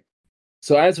movie, right?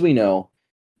 So as we know,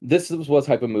 this is what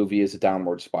type of movie is a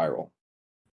downward spiral.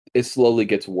 It slowly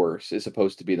gets worse, is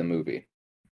supposed to be the movie.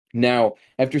 Now,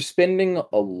 after spending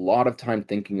a lot of time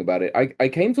thinking about it, I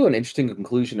came to an interesting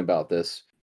conclusion about this,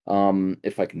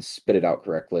 if I can spit it out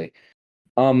correctly.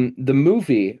 The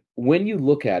movie, when you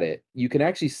look at it, you can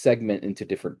actually segment into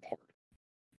different parts.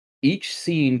 Each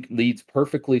scene leads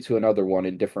perfectly to another one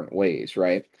in different ways,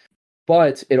 right?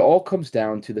 But it all comes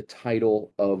down to the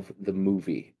title of the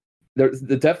movie.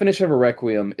 The definition of a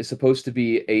requiem is supposed to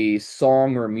be a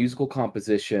song or a musical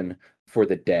composition for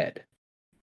the dead,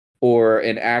 or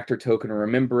an act or token of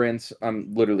remembrance. I'm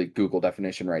literally Google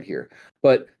definition right here.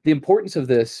 But the importance of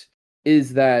this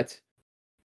is that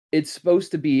it's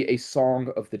supposed to be a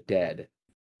song of the dead,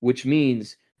 which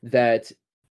means that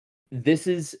this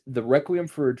is the Requiem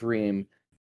for a Dream,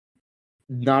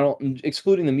 not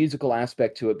excluding the musical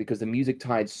aspect to it, because the music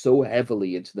tied so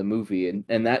heavily into the movie,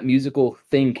 and that musical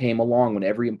thing came along when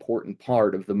every important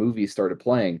part of the movie started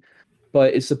playing.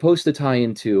 But it's supposed to tie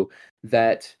into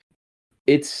that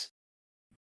it's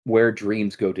where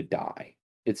dreams go to die.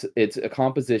 It's a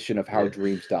composition of how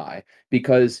dreams die,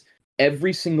 because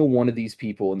every single one of these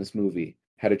people in this movie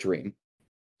had a dream,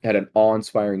 had an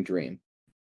awe-inspiring dream,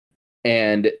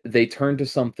 and they turned to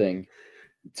something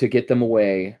to get them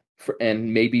away,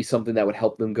 and maybe something that would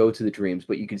help them go to the dreams.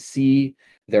 But you can see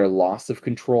their loss of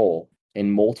control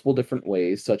in multiple different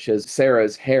ways, such as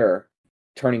Sarah's hair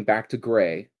turning back to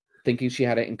gray, thinking she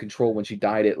had it in control when she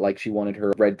dyed it like she wanted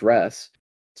her red dress,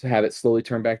 to have it slowly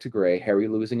turn back to gray, Harry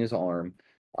losing his arm,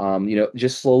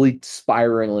 just slowly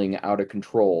spiraling out of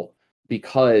control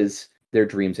because their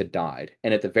dreams had died.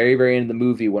 And at the very, very end of the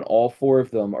movie, when all four of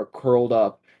them are curled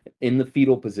up in the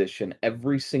fetal position,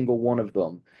 every single one of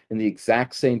them in the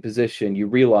exact same position, you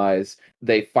realize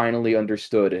they finally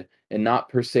understood, and not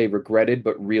per se regretted,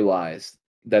 but realized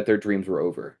that their dreams were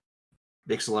over.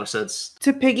 Makes a lot of sense.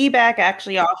 To piggyback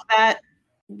actually off that,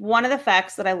 one of the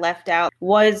facts that I left out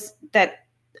was that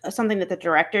something that the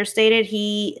director stated.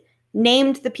 He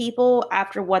named the people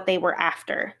after what they were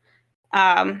after.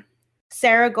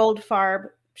 Sarah Goldfarb,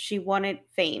 she wanted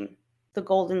fame, the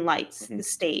golden lights, the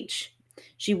stage.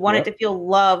 She wanted to feel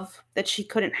love that she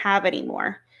couldn't have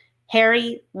anymore.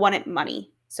 Harry wanted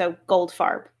money, so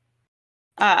Goldfarb.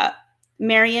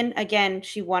 Marion, again,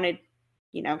 she wanted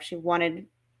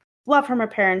love from her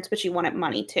parents, but she wanted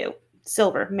money too.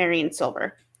 Silver, Marion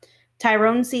Silver.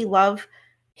 Tyrone C. Love,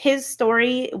 his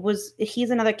story he's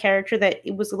another character that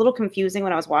it was a little confusing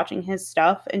when I was watching his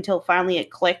stuff, until finally it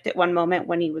clicked at one moment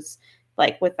when he was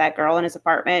like with that girl in his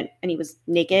apartment and he was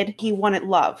naked. He wanted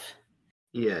love.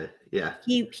 Yeah.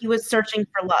 He was searching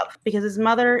for love because his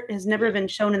mother has never been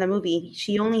shown in the movie.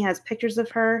 She only has pictures of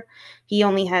her. He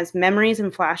only has memories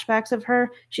and flashbacks of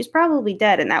her. She's probably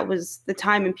dead, and that was the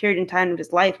time and period in time of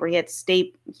his life where he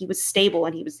was stable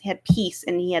and he had peace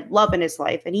and he had love in his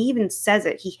life. And he even says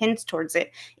it. He hints towards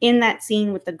it in that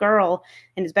scene with the girl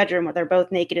in his bedroom where they're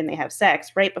both naked and they have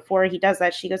sex. Right before he does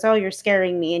that, she goes, "Oh, you're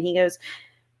scaring me," and he goes,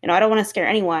 "I don't want to scare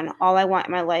anyone. All I want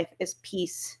in my life is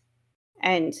peace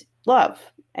and love."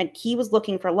 And he was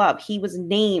looking for love. He was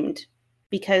named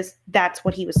because that's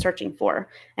what he was searching for.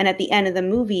 And at the end of the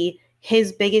movie,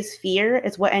 his biggest fear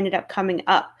is what ended up coming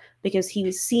up, because he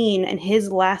was seen in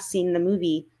his last scene in the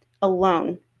movie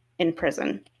alone in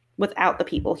prison without the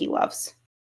people he loves.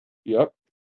 Yep.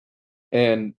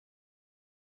 And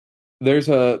there's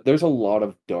a lot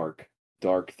of dark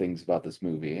things about this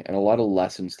movie, and a lot of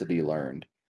lessons to be learned.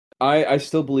 I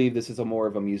still believe this is more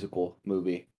of a musical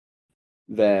movie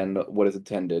than what is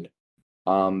intended,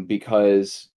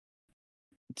 because,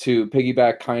 to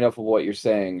piggyback kind of what you're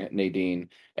saying, Nadine,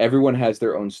 everyone has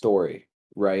their own story,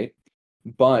 right?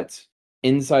 But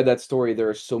inside that story, there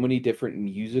are so many different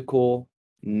musical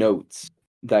notes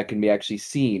that can be actually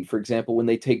seen. For example, when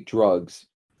they take drugs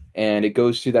and it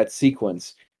goes through that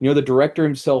sequence, the director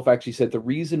himself actually said the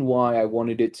reason why I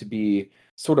wanted it to be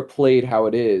sort of played how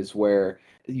it is, where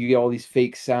you get all these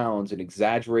fake sounds and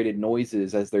exaggerated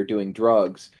noises as they're doing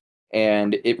drugs,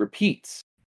 and it repeats.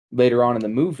 later on in the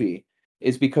movie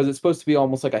is because it's supposed to be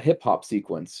almost like a hip hop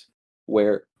sequence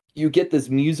where you get this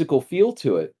musical feel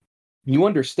to it. You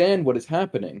understand what is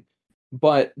happening,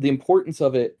 but the importance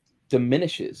of it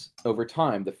diminishes over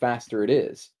time the faster it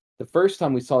is. The first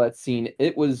time we saw that scene,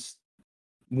 it was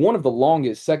one of the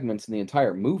longest segments in the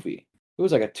entire movie. It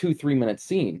was like a 2-3 minute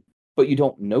scene, but you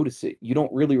don't notice it. You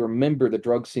don't really remember the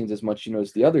drug scenes as much as you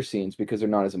notice the other scenes because they're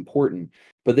not as important.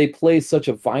 But they play such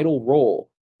a vital role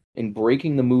in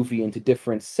breaking the movie into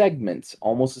different segments,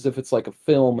 almost as if it's like a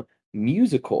film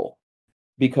musical.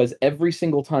 Because every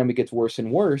single time it gets worse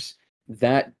and worse,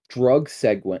 that drug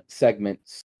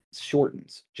segment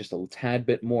shortens just a tad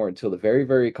bit more until the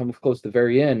very comes close to the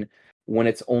very end when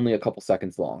it's only a couple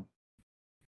seconds long.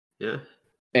 Yeah.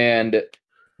 And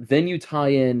then you tie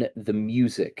in the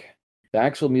music, the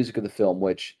actual music of the film,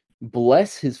 which,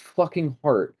 bless his fucking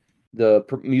heart, the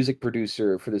music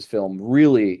producer for this film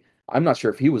really, I'm not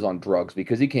sure if he was on drugs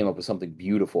because he came up with something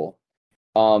beautiful.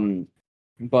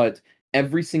 But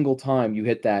every single time you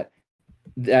hit that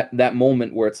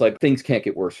moment where it's like things can't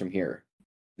get worse from here,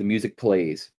 the music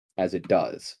plays as it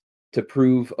does to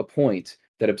prove a point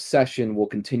that obsession will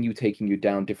continue taking you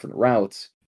down different routes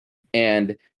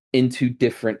and into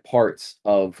different parts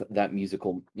of that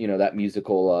musical,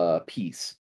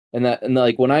 piece. And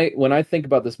like when I think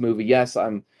about this movie, yes,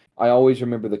 I always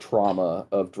remember the trauma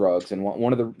of drugs, and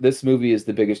one of this movie is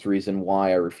the biggest reason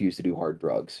why I refuse to do hard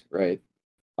drugs, right?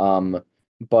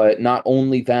 But not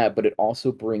only that, but it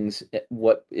also brings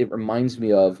what it reminds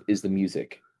me of is the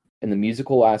music and the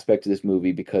musical aspect of this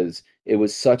movie, because it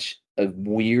was such a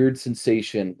weird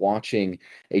sensation watching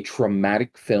a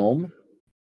traumatic film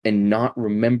and not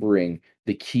remembering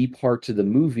the key parts of the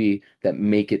movie that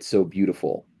make it so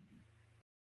beautiful.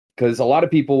 Because a lot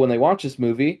of people, when they watch this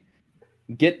movie,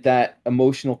 get that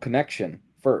emotional connection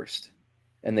first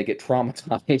and they get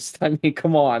traumatized. I mean,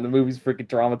 come on, the movie's freaking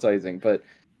traumatizing, but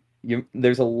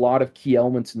there's a lot of key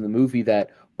elements in the movie that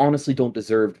honestly don't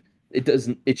deserve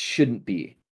it shouldn't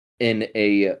be in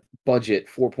a budget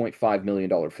 $4.5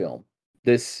 million film.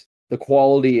 The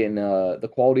quality and the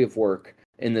quality of work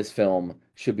in this film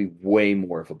should be way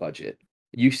more of a budget.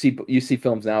 You see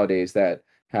films nowadays that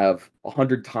have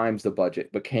 100 times the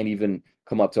budget but can't even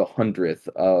come up to 100th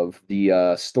of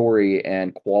the story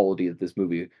and quality that this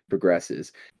movie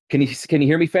progresses. Can you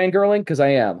hear me fangirling? Because I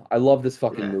am. I love this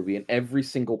fucking movie in every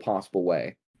single possible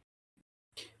way.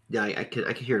 Yeah, I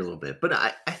can hear it a little bit, but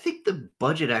I think the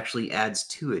budget actually adds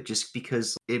to it just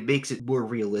because it makes it more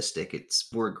realistic.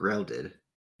 It's more grounded.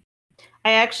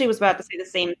 I actually was about to say the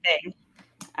same thing.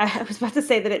 I was about to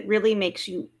say that it really makes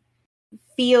you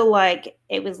feel like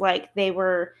it was like they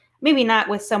were maybe not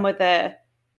with some of the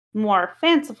more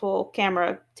fanciful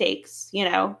camera takes,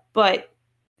 but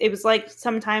it was like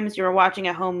sometimes you were watching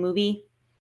a home movie,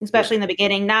 especially in the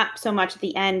beginning, not so much at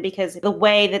the end, because the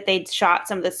way that they'd shot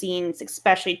some of the scenes,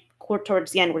 especially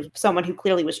towards the end, was someone who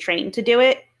clearly was trained to do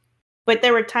it. But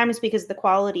there were times, because the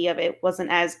quality of it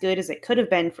wasn't as good as it could have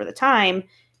been for the time,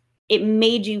 it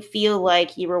made you feel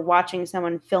like you were watching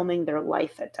someone filming their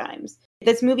life at times.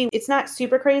 This movie, it's not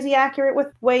super crazy accurate with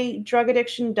the way drug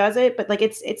addiction does it, but like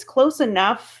it's close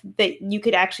enough that you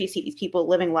could actually see these people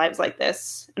living lives like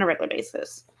this on a regular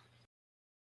basis.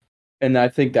 And I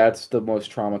think that's the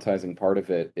most traumatizing part of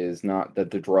it, is not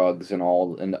that the drugs and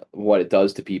all and what it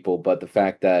does to people, but the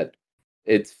fact that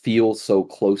it feels so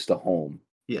close to home.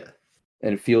 Yeah.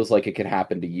 And it feels like it could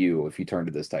happen to you if you turn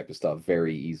to this type of stuff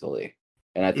very easily.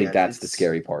 And I think that's the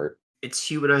scary part. It's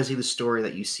humanizing the story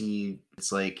that you see.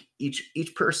 It's like each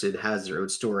person has their own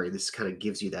story. This kind of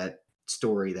gives you that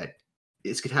story that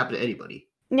this could happen to anybody.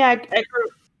 Yeah,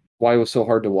 why it was so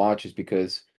hard to watch is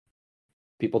because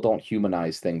people don't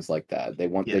humanize things like that. They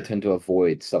tend to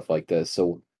avoid stuff like this.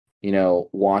 So,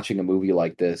 watching a movie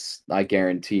like this, I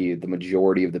guarantee the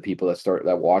majority of the people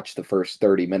that watched the first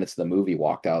 30 minutes of the movie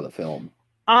walked out of the film.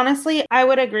 Honestly, I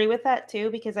would agree with that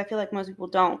too, because I feel like most people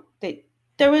don't.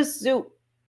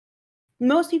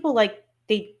 Most people, like,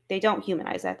 they don't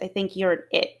humanize that. They think you're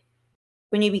it.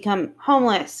 When you become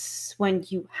homeless, when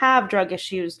you have drug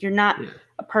issues, you're not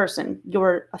a person,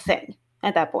 you're a thing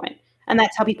at that point. And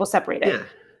that's how people separate it. Yeah.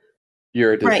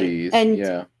 You're a disease. Right. And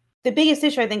yeah. The biggest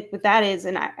issue I think with that is,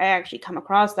 and I actually come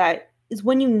across that, is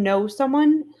when you know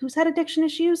someone who's had addiction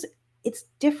issues, it's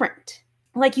different.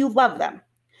 Like, you love them.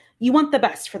 You want the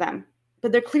best for them,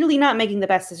 but they're clearly not making the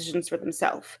best decisions for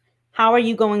themselves. How are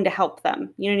you going to help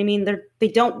them? You know what I mean? They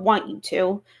don't want you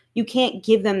to. You can't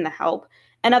give them the help.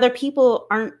 And other people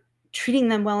aren't treating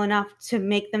them well enough to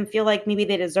make them feel like maybe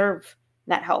they deserve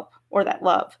that help or that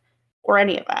love or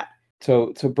any of that.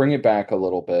 So to bring it back a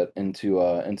little bit into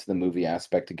the movie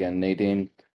aspect again, Nadine,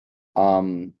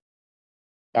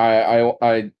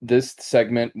 This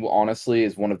segment honestly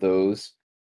is one of those.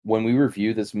 When we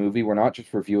review this movie, we're not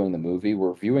just reviewing the movie,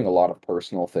 we're reviewing a lot of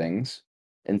personal things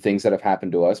and things that have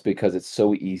happened to us because it's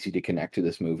so easy to connect to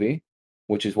this movie,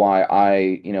 which is why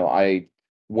I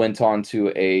went on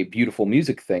to a beautiful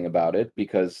music thing about it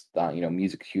because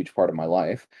music's a huge part of my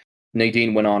life.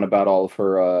 Nadine went on about all of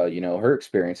her her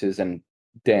experiences and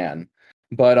Dan.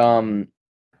 But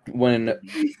when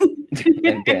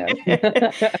and Dan.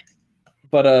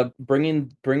 But bringing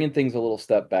things a little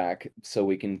step back so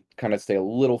we can kind of stay a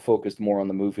little focused more on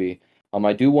the movie.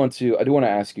 I do want to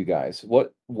ask you guys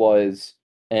what was,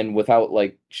 and without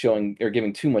like showing or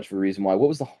giving too much of a reason why, what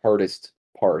was the hardest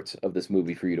part of this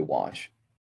movie for you to watch?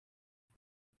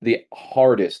 The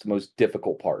hardest, most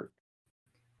difficult part.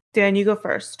 Dan, you go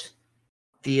first.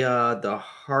 The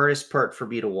hardest part for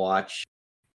me to watch,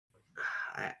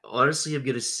 I honestly am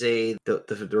gonna say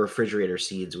the refrigerator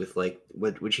scenes with like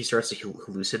when she starts to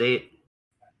hallucinate.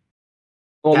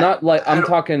 Well, That not like I I'm don't.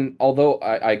 talking. Although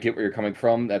I get where you're coming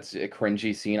from, that's a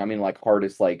cringy scene. I mean, like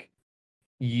hardest, like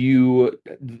you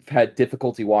had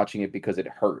difficulty watching it because it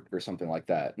hurt or something like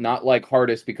that. Not like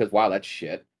hardest because wow, that's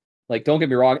shit. Like, don't get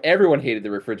me wrong, everyone hated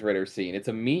the refrigerator scene. It's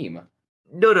a meme.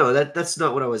 No, that's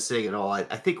not what I was saying at all. I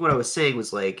think what I was saying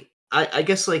was like I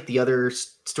guess like the other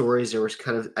stories there was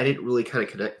kind of I didn't really kind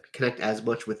of connect as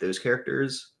much with those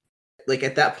characters. Like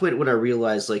at that point when I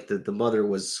realized like the mother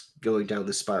was going down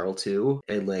the spiral too,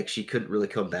 and like she couldn't really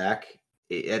come back.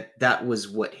 That was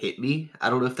what hit me. I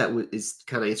don't know if is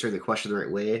kind of answering the question the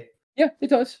right way, Yeah, it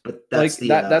does. but that's Like the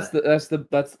that's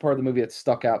the part of the movie that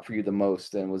stuck out for you the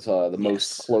most and was the most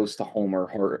yes. close to home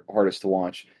or hardest to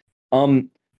watch. Um,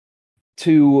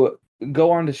 to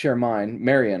go on to share mine,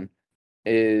 Marion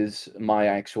is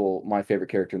my favorite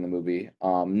character in the movie.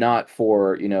 Not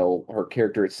for, her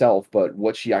character itself, but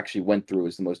what she actually went through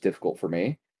is the most difficult for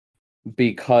me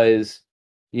because,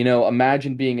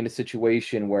 imagine being in a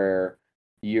situation where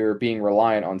you're being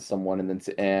reliant on someone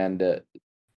and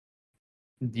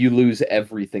you lose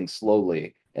everything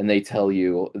slowly and they tell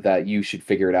you that you should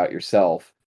figure it out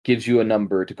yourself, gives you a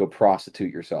number to go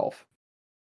prostitute yourself,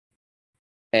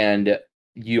 and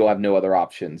you have no other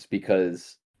options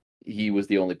because he was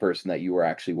the only person that you were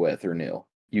actually with or knew.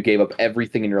 You gave up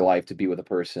everything in your life to be with a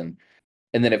person,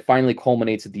 and then it finally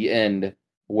culminates at the end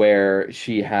where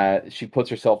she puts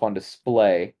herself on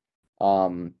display,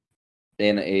 um,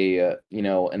 in in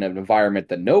an environment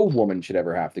that no woman should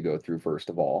ever have to go through, first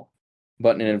of all,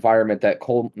 but in an environment that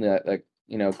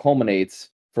culminates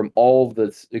from all of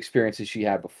the experiences she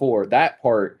had before. That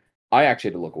part, I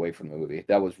actually had to look away from the movie.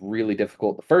 That was really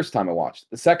difficult the first time I watched it.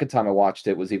 The second time I watched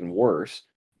it was even worse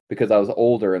because I was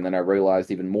older and then I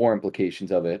realized even more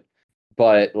implications of it.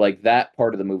 But like that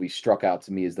part of the movie struck out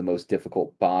to me as the most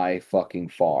difficult by fucking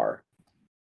far.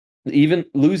 Even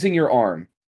losing your arm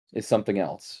is something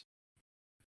else.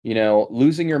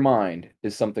 Losing your mind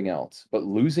is something else, but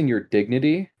losing your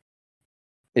dignity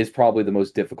is probably the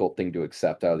most difficult thing to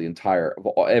accept out of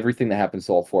the everything that happens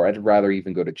to all four. I'd rather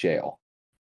even go to jail,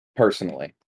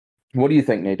 personally. What do you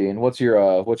think, Nadine? What's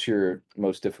your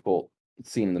most difficult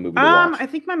scene in the movie to I watch?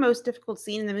 think my most difficult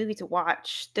scene in the movie to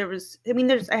watch,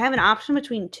 I have an option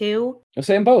between two. Oh,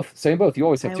 say them both. Say them both. You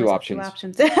always I have two always have two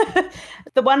options. options.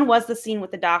 The one was the scene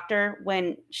with the doctor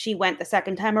when she went the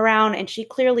second time around, and she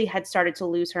clearly had started to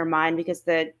lose her mind because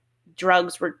the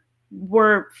drugs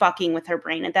were fucking with her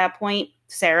brain at that point.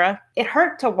 Sarah, it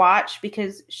hurt to watch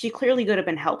because she clearly could have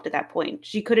been helped at that point.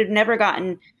 She could have never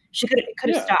gotten. She could have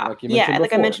Yeah, stopped. like you Yeah, mentioned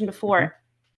like I before. mentioned before,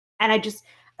 and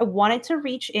I wanted to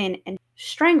reach in and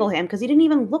strangle him because he didn't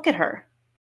even look at her,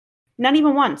 not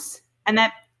even once, and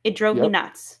that it drove me Yep.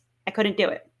 nuts. I couldn't do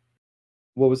it.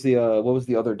 What was the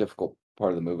other difficult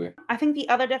part of the movie? I think the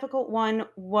other difficult one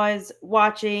was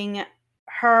watching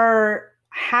her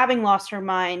having lost her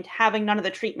mind, having none of the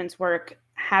treatments work,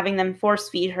 having them force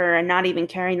feed her and not even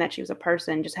caring that she was a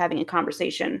person, just having a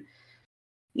conversation,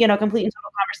 complete and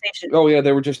total conversation Oh yeah,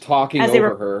 they were just talking as they over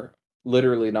were her,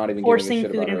 literally not even giving a forcing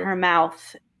shit food about in her. her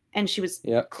mouth. And she was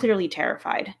Yep. clearly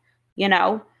terrified, you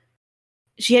know?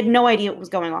 She had no idea what was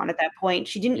going on at that point.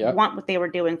 She didn't Yep. want what they were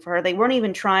doing for her. They weren't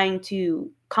even trying to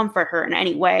comfort her in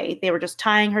any way. They were just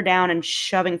tying her down and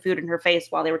shoving food in her face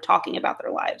while they were talking about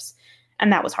their lives.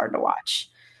 And that was hard to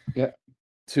watch. Yeah.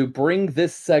 To bring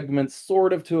this segment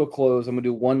sort of to a close, I'm gonna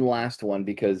do one last one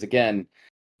because again,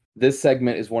 this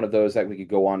segment is one of those that we could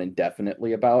go on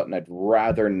indefinitely about, and I'd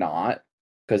rather not,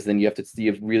 because then you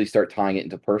really start tying it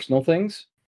into personal things.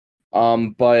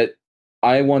 But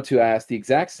I want to ask the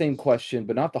exact same question,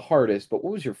 but not the hardest. But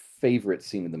what was your favorite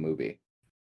scene in the movie?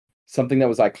 Something that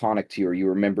was iconic to you, or you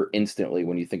remember instantly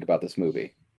when you think about this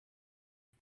movie.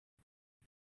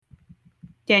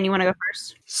 Dan, you want to go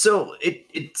first? So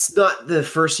it's not the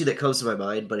first scene that comes to my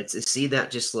mind, but it's a scene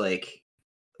that just like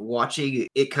watching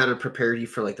it kind of prepared you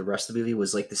for like the rest of the movie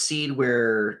was like the scene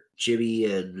where Jimmy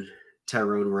and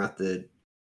Tyrone were at You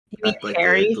mean like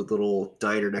Harry? the little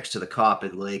diner next to the cop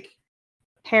and like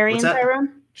Harry what's and that?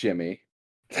 Tyrone? Jimmy.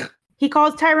 He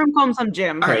calls Tyrone calls him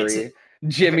Jim. All right, Harry.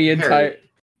 Jimmy and Harry.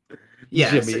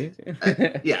 Yeah, Jimmy.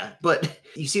 yeah, but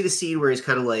you see the scene where he's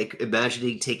kind of like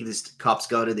imagining taking this cop's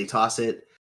gun and they toss it.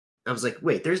 I was like,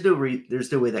 wait, there's no way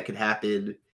that could happen.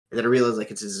 And then I realized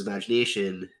like it's his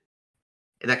imagination,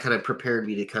 and that kind of prepared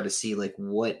me to kind of see like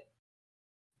what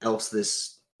else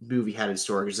this movie had in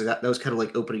store, because that was kind of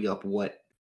like opening up what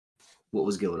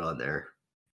was going on there.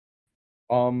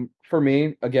 For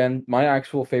me, again, my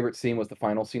actual favorite scene was the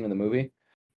final scene in the movie,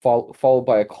 followed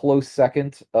by a close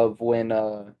second of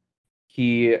when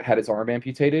he had his arm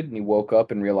amputated and he woke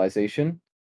up in realization.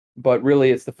 But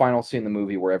really, it's the final scene in the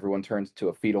movie where everyone turns to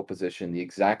a fetal position, the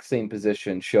exact same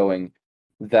position, showing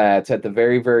that at the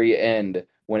very, very end,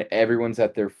 when everyone's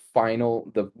at their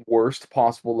final, the worst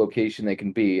possible location they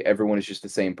can be, everyone is just the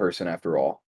same person after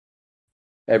all.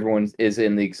 Everyone is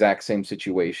in the exact same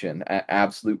situation, at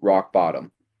absolute rock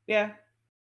bottom. Yeah.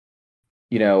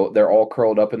 You know, they're all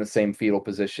curled up in the same fetal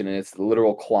position, and it's the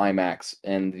literal climax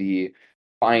and the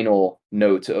final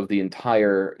note of the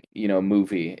entire,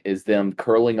 movie is them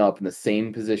curling up in the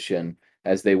same position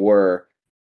as they were,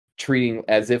 treating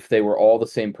as if they were all the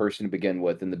same person to begin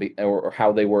with or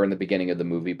how they were in the beginning of the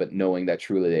movie, but knowing that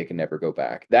truly they can never go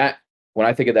back. That when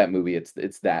I think of that movie,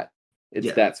 it's that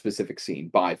specific scene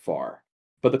by far.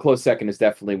 But the close second is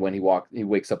definitely when he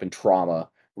wakes up in trauma,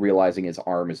 realizing his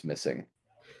arm is missing.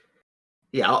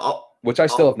 Yeah, which I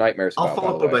still have nightmares about. I'll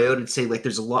follow up on my own and say like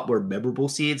there's a lot more memorable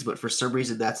scenes, but for some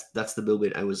reason that's the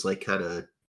moment I was like kind of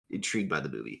intrigued by the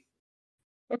movie.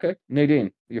 Okay,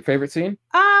 Nadine, your favorite scene?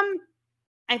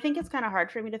 I think it's kind of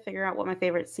hard for me to figure out what my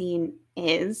favorite scene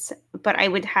is, but I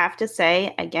would have to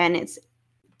say again, it's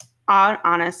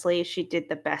honestly she did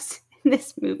the best in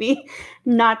this movie.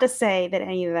 Not to say that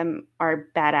any of them are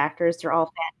bad actors; they're all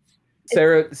fans.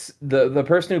 Sarah, the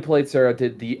person who played Sarah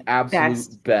did the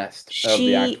absolute best of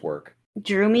the act work.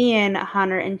 Drew me in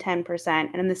 110%.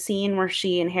 And in the scene where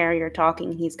she and Harry are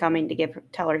talking, he's coming to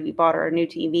tell her he bought her a new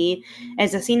TV,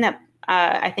 is a scene that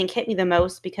I think hit me the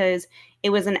most because it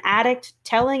was an addict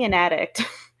telling an addict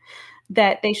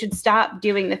that they should stop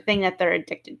doing the thing that they're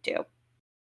addicted to.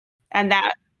 And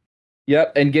that.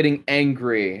 Yep, and getting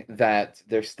angry that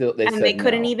they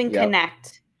couldn't even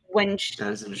connect. When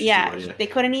they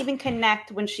couldn't even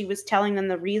connect when she was telling them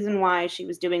the reason why she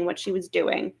was doing what she was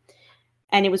doing.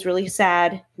 And it was really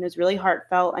sad and it was really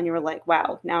heartfelt. And you were like,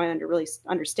 wow, now I really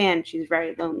understand. She's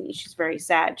very lonely. She's very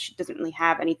sad. She doesn't really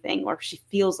have anything, or she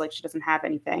feels like she doesn't have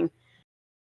anything.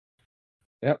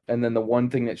 Yep. And then the one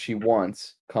thing that she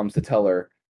wants comes to tell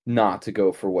her not to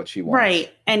go for what she wants. Right.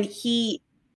 And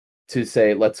to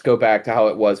say, let's go back to how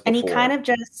it was before. And he kind of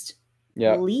just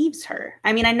leaves her.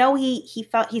 I mean, I know he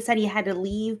said he had to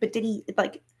leave, but did he,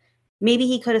 like, maybe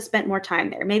he could have spent more time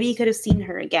there. Maybe he could have seen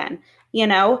her again. You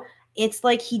know, it's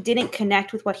like he didn't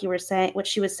connect with what she was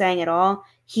saying at all.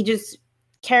 He just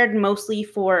cared mostly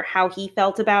for how he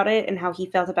felt about it and how he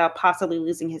felt about possibly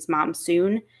losing his mom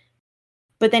soon.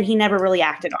 But then he never really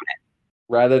acted on it.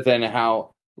 Rather than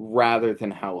how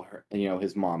her,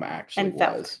 his mom actually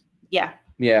was. Yeah.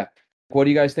 Yeah. What do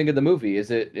you guys think of the movie?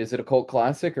 Is it a cult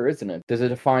classic or isn't it? Does it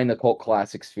define the cult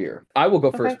classic sphere? I will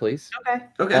go first, please.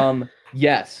 Okay.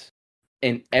 Yes.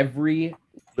 In every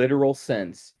literal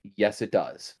sense, yes, it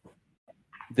does.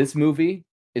 This movie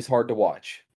is hard to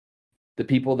watch. The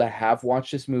people that have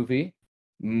watched this movie,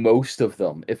 most of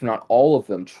them, if not all of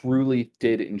them, truly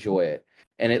did enjoy it.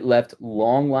 And it left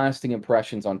long-lasting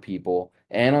impressions on people.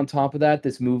 And on top of that,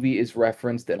 this movie is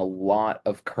referenced in a lot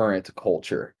of current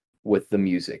culture with the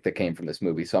music that came from this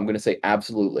movie. So I'm going to say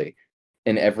absolutely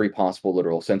in every possible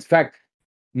literal sense. In fact,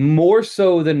 more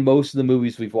so than most of the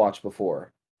movies we've watched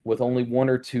before, with only one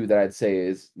or two that I'd say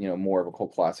is, more of a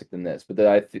cult classic than this. But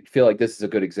I feel like this is a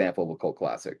good example of a cult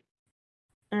classic.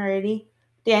 Alrighty.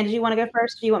 Dan, did you want to go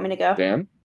first? Or do you want me to go? Dan?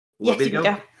 Yes, you can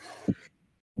go.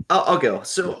 I'll go.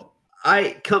 So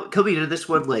I coming into this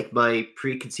one, like my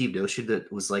preconceived notion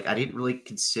that was like I didn't really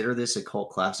consider this a cult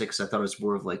classic because I thought it was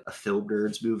more of like a film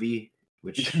nerds movie.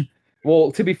 Which,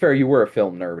 well, to be fair, you were a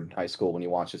film nerd in high school when you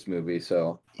watched this movie,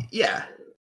 so yeah.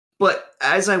 But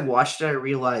as I watched it, I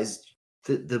realized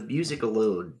that the music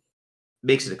alone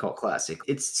makes it a cult classic.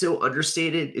 It's so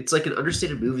understated. It's like an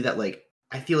understated movie that like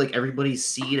I feel like everybody's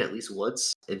seen at least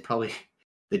once, and probably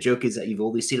the joke is that you've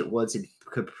only seen it once, and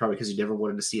probably because you never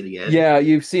wanted to see it again. Yeah,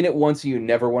 you've seen it once and you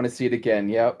never want to see it again.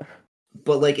 Yep.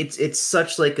 but like it's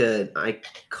such like an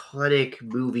iconic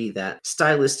movie that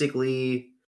stylistically,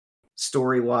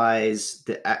 story wise,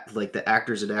 like the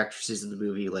actors and actresses in the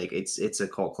movie, like it's a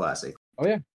cult classic. Oh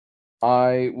yeah,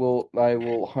 I will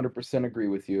 100% agree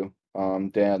with you,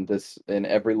 Dan. This in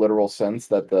every literal sense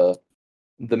that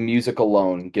the music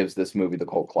alone gives this movie the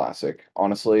cult classic.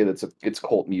 Honestly, it's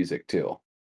cult music too.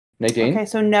 Nadine? Okay,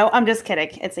 so no, I'm just kidding.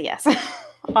 It's a yes,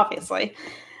 obviously.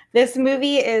 This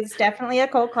movie is definitely a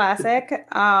cult classic.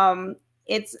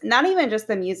 It's not even just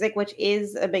the music, which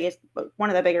is one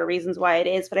of the bigger reasons why it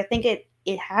is, but I think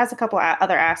it has a couple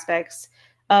other aspects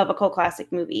of a cult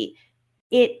classic movie.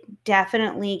 It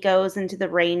definitely goes into the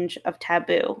range of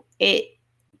taboo. It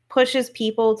pushes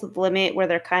people to the limit where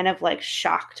they're kind of like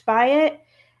shocked by it.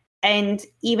 And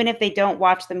even if they don't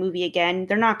watch the movie again,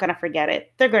 they're not going to forget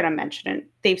it. They're going to mention it.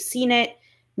 They've seen it.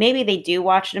 Maybe they do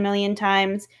watch it a million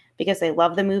times because they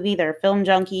love the movie. They're a film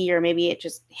junkie, or maybe it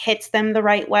just hits them the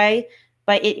right way.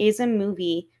 But it is a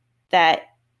movie that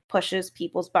pushes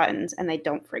people's buttons and they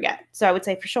don't forget. So I would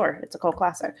say for sure it's a cult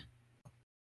classic.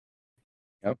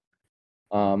 Yep.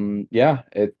 Yeah,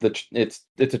 it's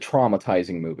a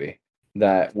traumatizing movie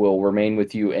that will remain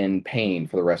with you in pain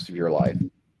for the rest of your life.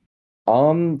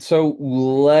 So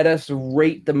let us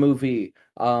rate the movie.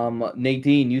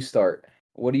 Nadine, you start.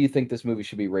 What do you think this movie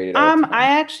should be rated out of 10? I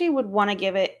actually would want to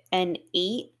give it an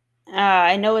 8.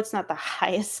 I know it's not the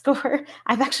highest score.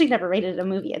 I've actually never rated a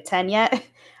movie a 10 yet.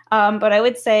 But I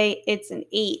would say it's an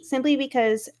 8 simply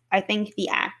because I think the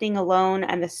acting alone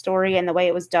and the story and the way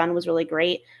it was done was really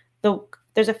great.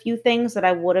 There's a few things that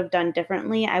I would have done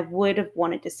differently. I would have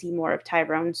wanted to see more of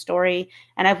Tyrone's story,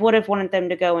 and I would have wanted them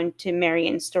to go into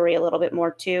Marion's story a little bit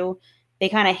more too. They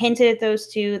kind of hinted at those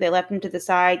two. They left them to the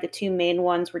side. The two main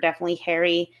ones were definitely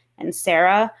Harry and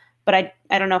Sarah, but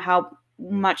I don't know how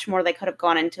much more they could have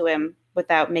gone into him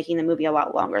without making the movie a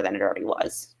lot longer than it already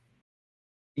was.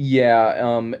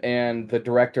 Yeah, and the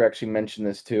director actually mentioned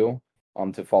this too.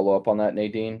 To follow up on that,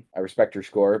 Nadine, I respect your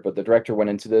score, but the director went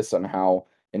into this on how,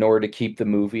 in order to keep the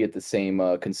movie at the same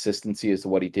consistency as to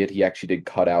what he did, he actually did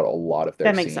cut out a lot of their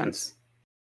That makes scenes.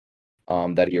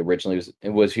 sense. That he originally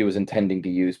was intending to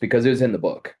use because it was in the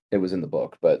book. It was in the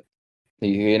book, but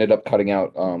he ended up cutting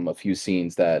out a few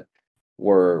scenes that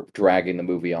were dragging the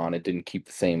movie on. It didn't keep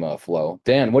the same flow.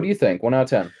 Dan, what do you think? 1 out of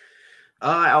 10.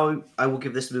 I will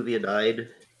give this movie a 9.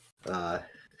 Uh,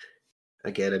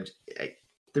 Again,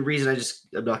 the reason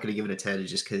I'm not going to give it a 10 is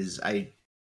just because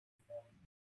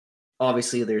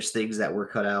obviously there's things that were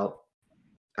cut out.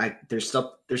 There's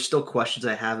still questions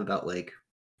I have about like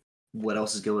what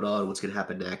else is going on, what's going to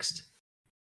happen next.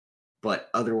 But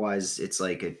otherwise, it's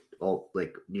like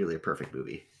like nearly a perfect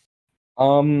movie.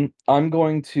 I'm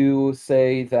going to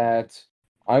say that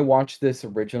I watched this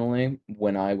originally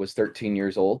when I was 13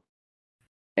 years old,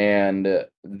 and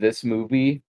this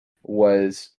movie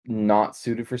was not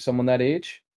suited for someone that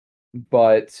age.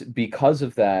 But because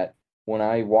of that, when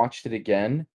I watched it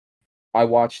again, I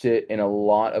watched it in a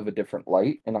lot of a different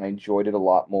light, and I enjoyed it a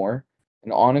lot more.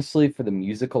 And honestly, for the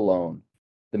music alone,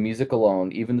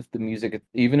 even if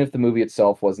the movie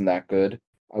itself wasn't that good,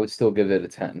 I would still give it a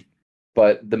 10.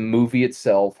 But the movie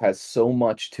itself has so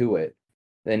much to it,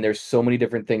 and there's so many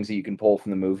different things that you can pull from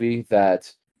the movie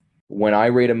that when I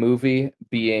rate a movie,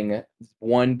 being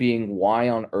one being why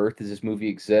on earth does this movie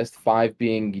exist, 5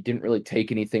 being you didn't really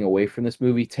take anything away from this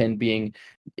movie, 10 being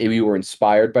if you were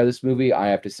inspired by this movie, I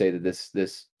have to say that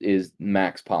this is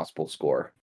max possible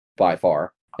score by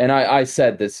far. And I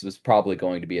said this was probably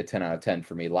going to be a 10 out of 10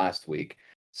 for me last week,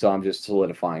 so I'm just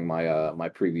solidifying my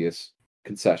previous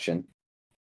concession.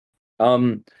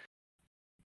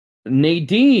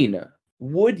 Nadine,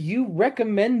 would you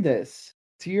recommend this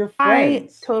to your I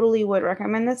friends? totally would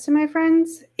recommend this to my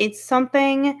friends. It's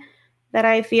something that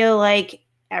I feel like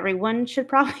everyone should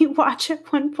probably watch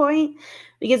at one point,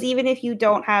 because even if you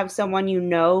don't have someone you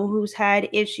know who's had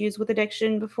issues with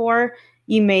addiction before,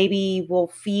 you maybe will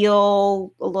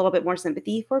feel a little bit more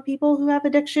sympathy for people who have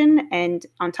addiction. And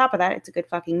on top of that, it's a good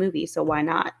fucking movie, so why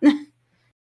not?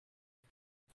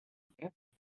 Yeah.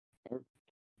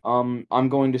 I'm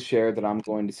going to share that I'm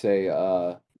going to say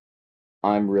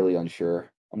I'm really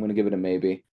unsure. I'm going to give it a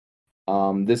maybe.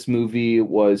 This movie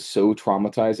was so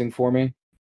traumatizing for me,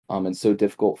 and so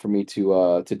difficult for me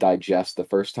to digest the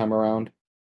first time around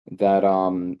that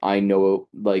I know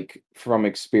like from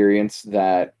experience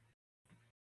that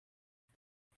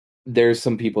there's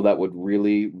some people that would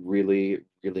really, really,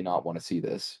 really not want to see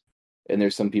this. And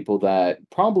there's some people that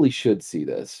probably should see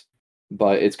this,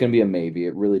 but it's going to be a maybe.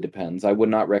 It really depends. I would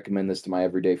not recommend this to my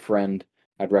everyday friend.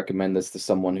 I'd recommend this to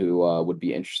someone who would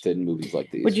be interested in movies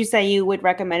like Would these. you say you would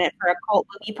recommend it for a cult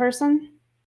movie person?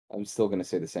 I'm still going to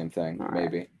say the same thing, All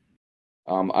right. maybe.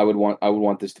 I would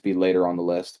want this to be later on the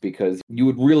list because you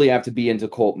would really have to be into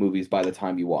cult movies by the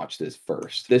time you watch this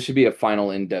first. This should be a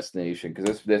final end destination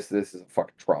because this is a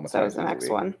fucking traumatizing So is the next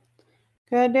movie. one.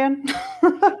 Go ahead, Dan.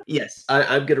 Yes,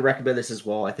 I'm going to recommend this as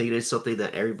well. I think it is something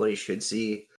that everybody should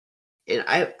see. And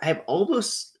I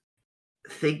almost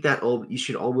think that you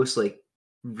should almost like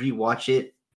rewatch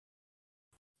it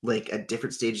like at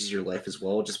different stages of your life as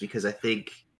well, just because I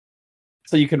think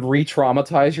So you can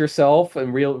re-traumatize yourself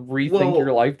and rethink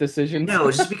your life decisions.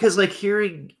 No, just because like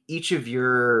hearing each of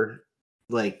your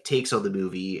like takes on the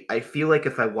movie, I feel like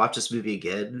if I watch this movie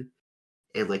again,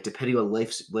 and like depending on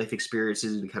life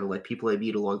experiences and kind of like people I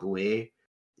meet along the way,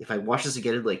 if I watch this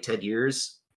again in like 10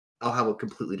 years, I'll have a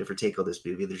completely different take on this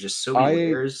movie. There's just so many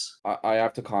layers. I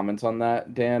have to comment on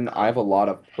that, Dan. I have a lot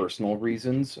of personal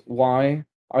reasons why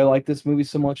I like this movie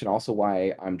so much, and also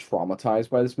why I'm traumatized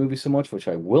by this movie so much, which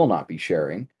I will not be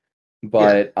sharing.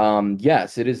 But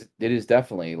yes, it is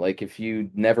definitely like if you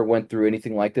never went through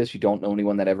anything like this, you don't know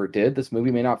anyone that ever did, this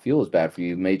movie may not feel as bad for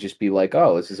you. It may just be like,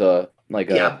 oh, this is a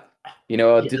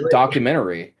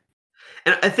documentary.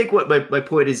 And I think what my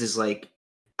point is like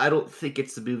I don't think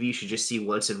it's the movie you should just see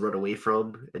once and run away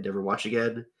from and never watch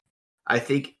again. I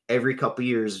think every couple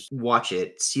years, watch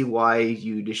it, see why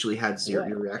you initially had zero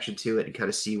reaction to it, and kind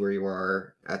of see where you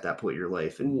are at that point in your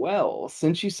life. And well,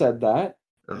 since you said that,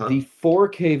 the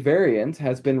 4K variant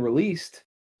has been released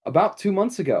about 2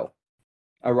 months ago,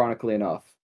 ironically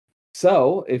enough.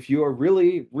 So, if you are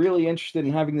really, really interested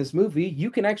in having this movie, you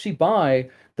can actually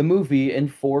buy the movie in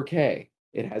 4K.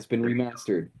 It has been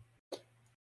remastered.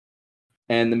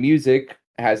 And the music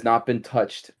has not been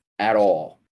touched at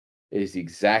all. It is the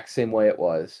exact same way it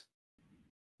was.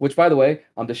 Which, by the way,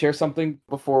 to share something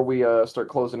before we start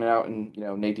closing it out and,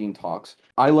 Nadine talks.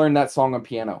 I learned that song on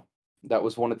piano. That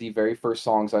was one of the very first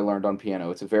songs I learned on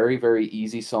piano. It's a very, very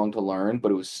easy song to learn,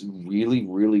 but it was really,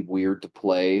 really weird to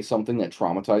play something that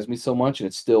traumatized me so much, and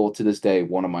it's still, to this day,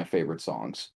 one of my favorite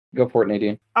songs. Go for it,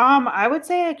 Nadine. I would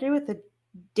say I agree with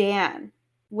Dan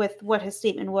with what his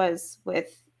statement was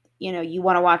with, you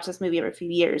want to watch this movie every few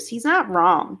years. He's not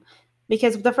wrong.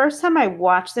 Because the first time I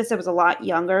watched this, I was a lot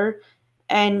younger,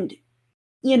 and,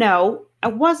 I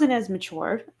wasn't as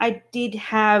mature. I did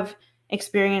have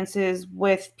experiences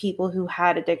with people who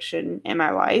had addiction in my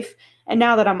life. And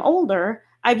now that I'm older,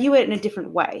 I view it in a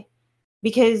different way.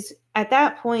 Because at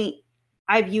that point,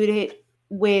 I viewed it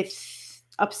with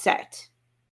upset.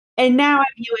 And now I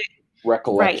view it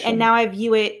recollection. Right. And now I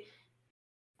view it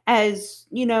as,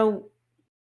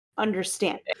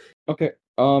 understanding. Okay.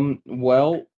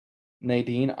 Well,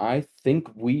 Nadine, I think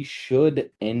we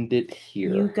should end it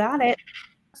here. You got it.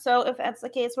 So if that's the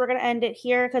case, we're going to end it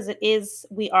here because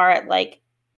we are at like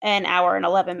an hour and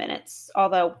 11 minutes,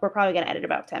 although we're probably going to edit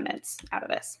about 10 minutes out of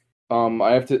this.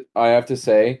 I have to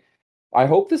say, I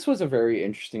hope this was a very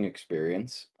interesting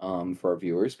experience for our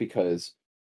viewers because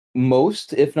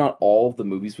most, if not all, of the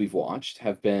movies we've watched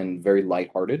have been very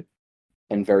lighthearted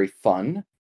and very fun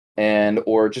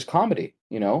or just comedy,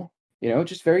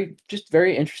 just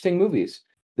very interesting movies.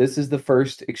 This is the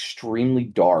first extremely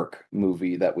dark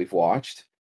movie that we've watched.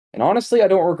 And honestly, I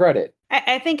don't regret it.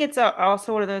 I think it's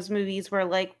also one of those movies where,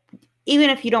 like, even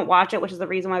if you don't watch it, which is the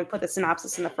reason why we put the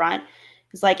synopsis in the front,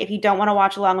 is like, if you don't want to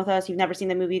watch along with us, you've never seen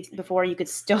the movie before, you could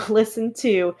still listen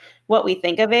to what we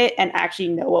think of it and actually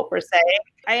know what we're saying.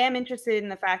 I am interested in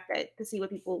the fact that to see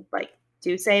what people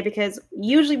do say, because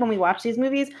usually when we watch these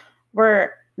movies,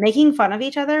 we're making fun of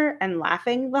each other and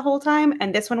laughing the whole time.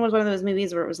 And this one was one of those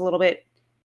movies where it was a little bit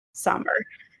somber.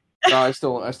 I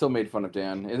still made fun of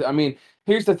Dan. I mean,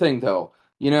 here's the thing though.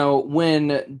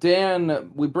 When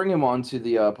Dan, we bring him onto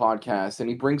the podcast and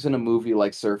he brings in a movie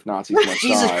like Surf Nazis Must Die.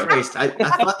 Jesus Christ, I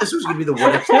thought this was going to be the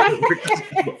one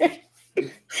episode.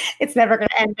 It's never going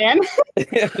to end, Dan.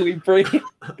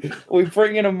 we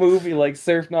bring in a movie like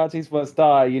Surf Nazis Must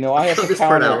Die. I have to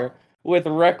counter with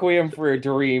Requiem for a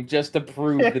Dream just to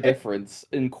prove the difference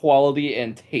in quality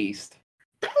and taste.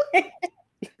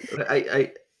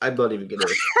 I'm not even gonna.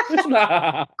 I'm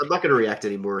not gonna react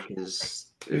anymore because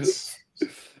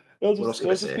it'll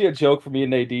just be a joke for me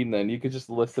and Nadine. Then you could just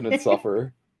listen and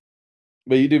suffer.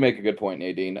 But you do make a good point,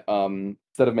 Nadine.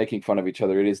 Instead of making fun of each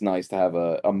other, it is nice to have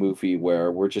a movie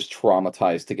where we're just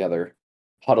traumatized together,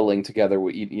 huddling together,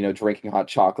 drinking hot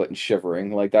chocolate and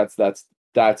shivering. Like that's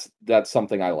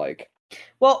something I like.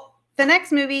 Well, The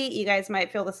next movie you guys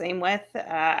might feel the same with.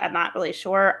 I'm not really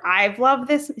sure. I've loved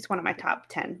this. It's one of my top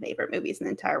 10 favorite movies in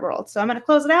the entire world. So I'm going to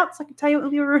close it out so I can tell you what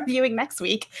movie we're reviewing next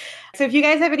week. So if you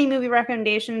guys have any movie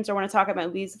recommendations or want to talk about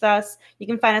movies with us, you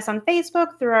can find us on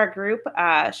Facebook through our group.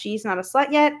 She's Not a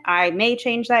Slut Yet. I may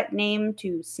change that name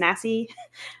to Snassy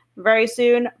very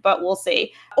soon, but we'll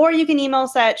see. Or you can email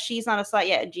us at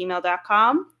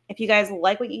she'snotaslutYet@gmail.com. If you guys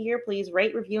like what you hear, please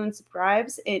rate, review, and subscribe.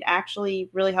 It actually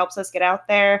really helps us get out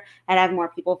there and have more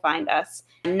people find us.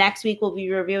 Next week, we'll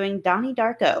be reviewing Donnie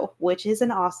Darko, which is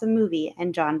an awesome movie,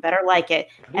 and John better like it.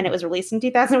 And it was released in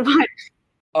 2001.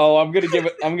 Oh, I'm gonna give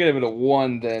it a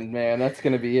 1 then, man. That's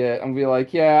gonna be it. I'm gonna be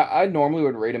like, yeah, I normally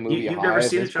would rate a movie You've high never of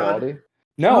seen this it, John? quality.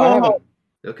 No, I haven't.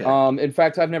 Okay. In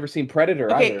fact, I've never seen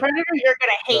Predator Okay, either. Predator, you're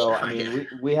gonna hate. So, I mean,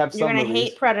 we have You're some gonna movies.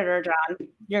 hate Predator, John.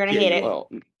 You're gonna hate it. Well,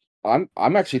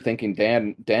 I'm actually thinking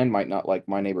Dan might not like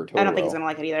My Neighbor Totoro. I don't think he's gonna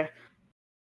like it either.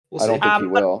 We'll I don't see. think he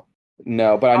will.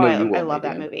 No, but I know you will. I love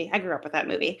that movie. I grew up with that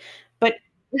movie. But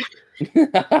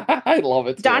I love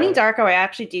it. Donnie Darko, I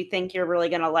actually do think you're really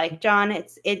gonna like, John.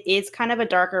 It is kind of a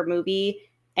darker movie,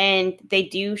 and they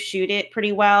do shoot it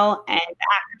pretty well. And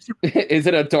is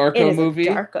it a Darko movie?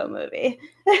 A Darko movie.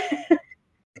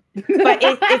 But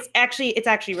it's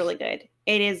actually really good.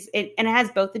 And it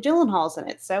has both the Gyllenhaals in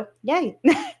it. So yay!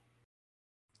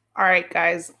 All right,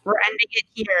 guys, we're ending it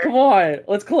here. Come on,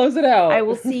 let's close it out. I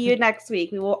will see you next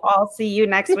week. We will all see you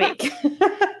next week.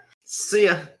 See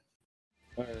ya.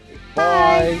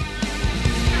 Bye.